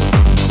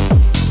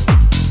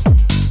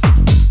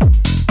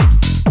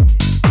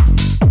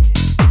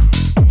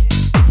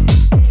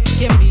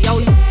give me your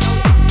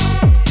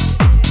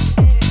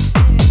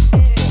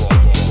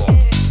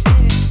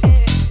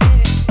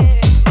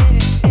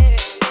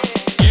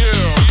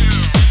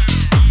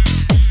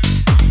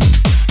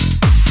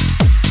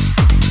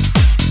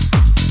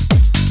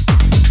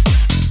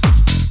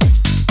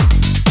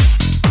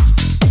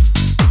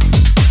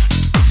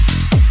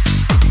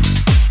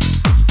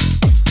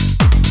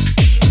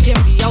give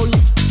me your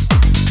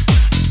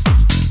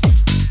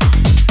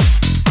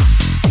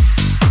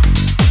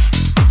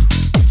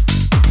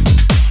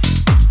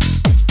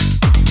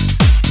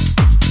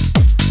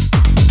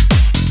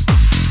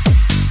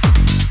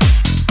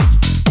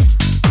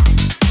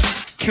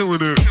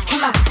Killing it.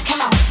 Come on,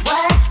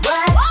 what?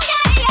 Oh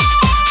yeah,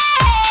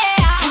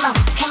 yeah. Come on,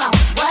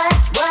 what?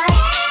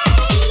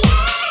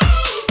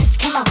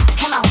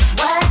 Come on,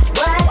 what?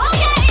 Oh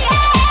yeah,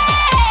 yeah.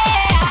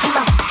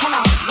 Come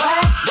on, what?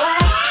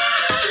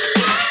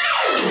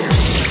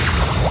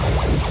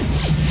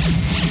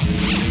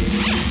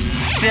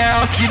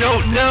 Now, if you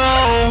don't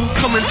know,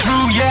 coming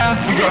through, yeah,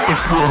 we got the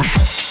floor.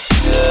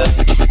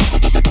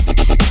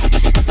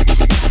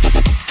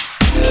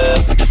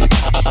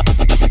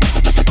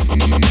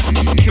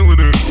 Killing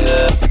it.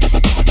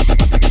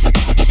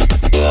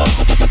 Killing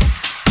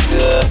it.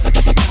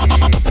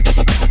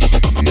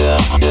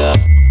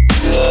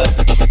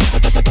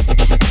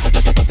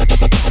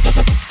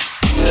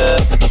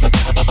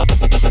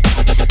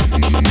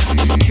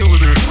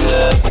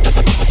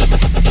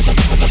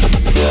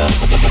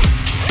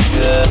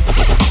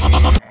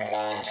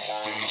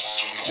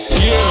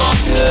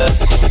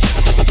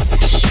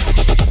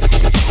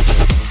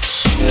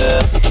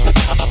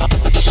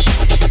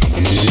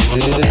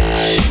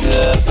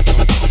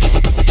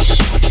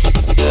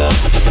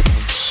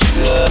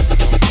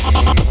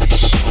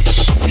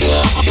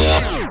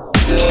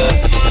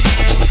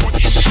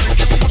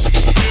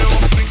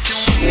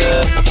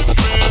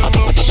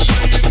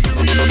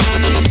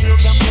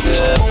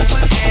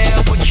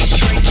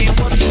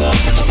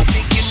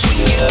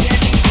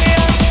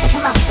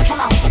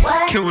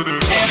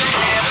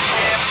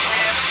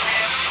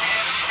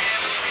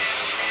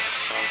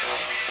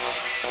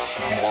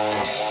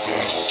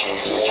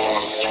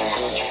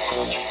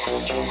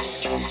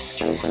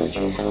 Yo,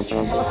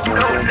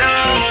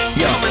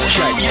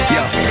 check,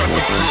 yo.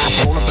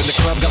 Roll up in the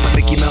club, got my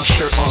Mickey Mouse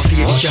shirt on.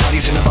 See a bunch of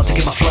hotties and about to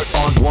get my flirt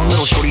on. One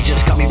little shorty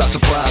just got me by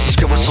surprise. This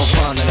girl was so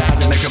fun that I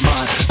had to make her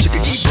mine. Took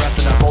a deep breath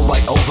and I rolled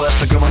right over.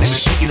 So girl, my name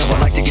is Pete, you know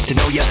I like to get to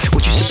know ya.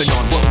 What you sippin'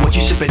 on? What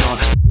you sippin'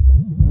 on?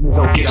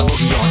 Go get a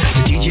movie on.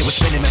 The DJ was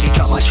spinning, man, he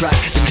dropped my track.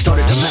 Then we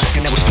started to mac,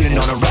 and I was feeling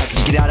on a rack.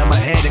 Get out of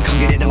my head and come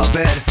get into my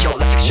bed. Yo,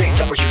 let's exchange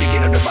numbers, you can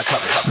get under my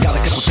cover. Got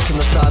a couple chicks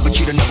on the side, but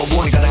you the number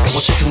one. Got a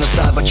couple chicks on the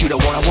side, but you the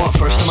one I want.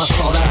 First time I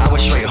saw that, I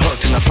was straight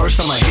hooked. And the first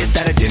time I hit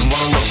that, I didn't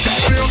wanna look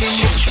back.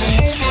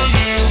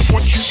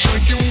 What you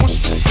drinking?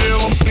 What's the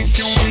deal? I'm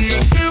thinking we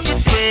ain't in the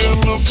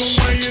bed. Love the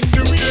way you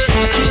do, yeah.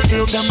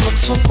 Feel them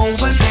looks from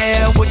over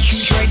there. What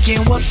you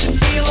drinking? What's the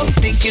deal? I'm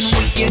thinking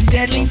we a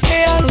deadly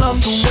pair. I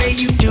love the way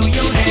you do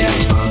your hair.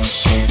 Move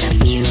to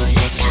the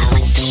music, I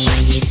like the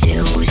way you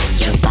do it.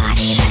 Your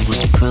body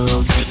language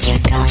proves that you're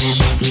gonna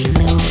make me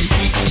lose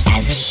it.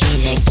 As a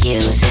DJ,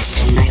 use it.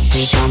 Tonight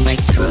we gon'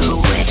 break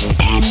through it.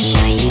 Any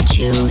way you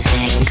choose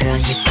it, girl,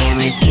 you can't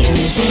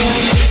refuse it.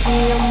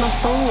 Me on my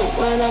phone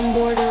when I'm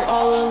bored or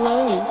all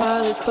alone.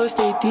 Pilots close,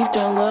 stay deep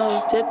down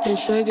low. Dipped in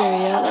sugar,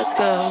 yeah, let's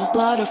go.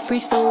 Lot of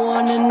freaks don't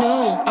wanna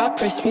know. I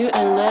press mute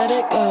and let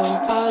it go.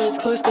 Pilots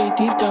close, stay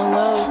deep down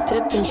low.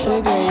 Dipped in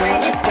sugar, yeah,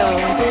 let's go.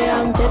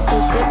 Yeah, I'm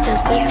dipping, dipping,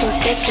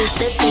 dipping, dipping,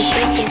 dipping,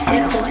 dipping,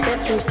 dipping,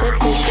 dipping, dipping,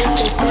 dipping,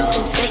 dipping, dipping,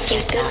 dipping,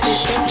 dipping,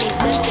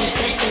 dipping.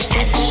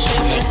 As a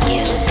DJ,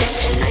 use it.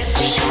 Tonight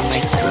we gon'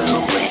 break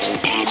through it.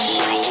 Any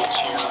way you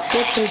choose it.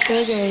 Dipped in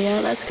sugar, yeah,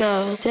 let's go.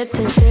 Dipped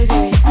in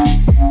sugar,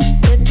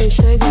 dipped in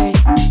sugar,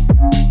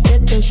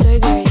 dipped in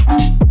sugar,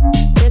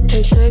 dipped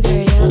in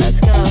sugar, yeah, let's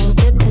go.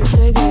 Dipped in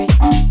sugar,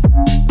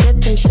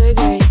 dipped in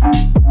sugar.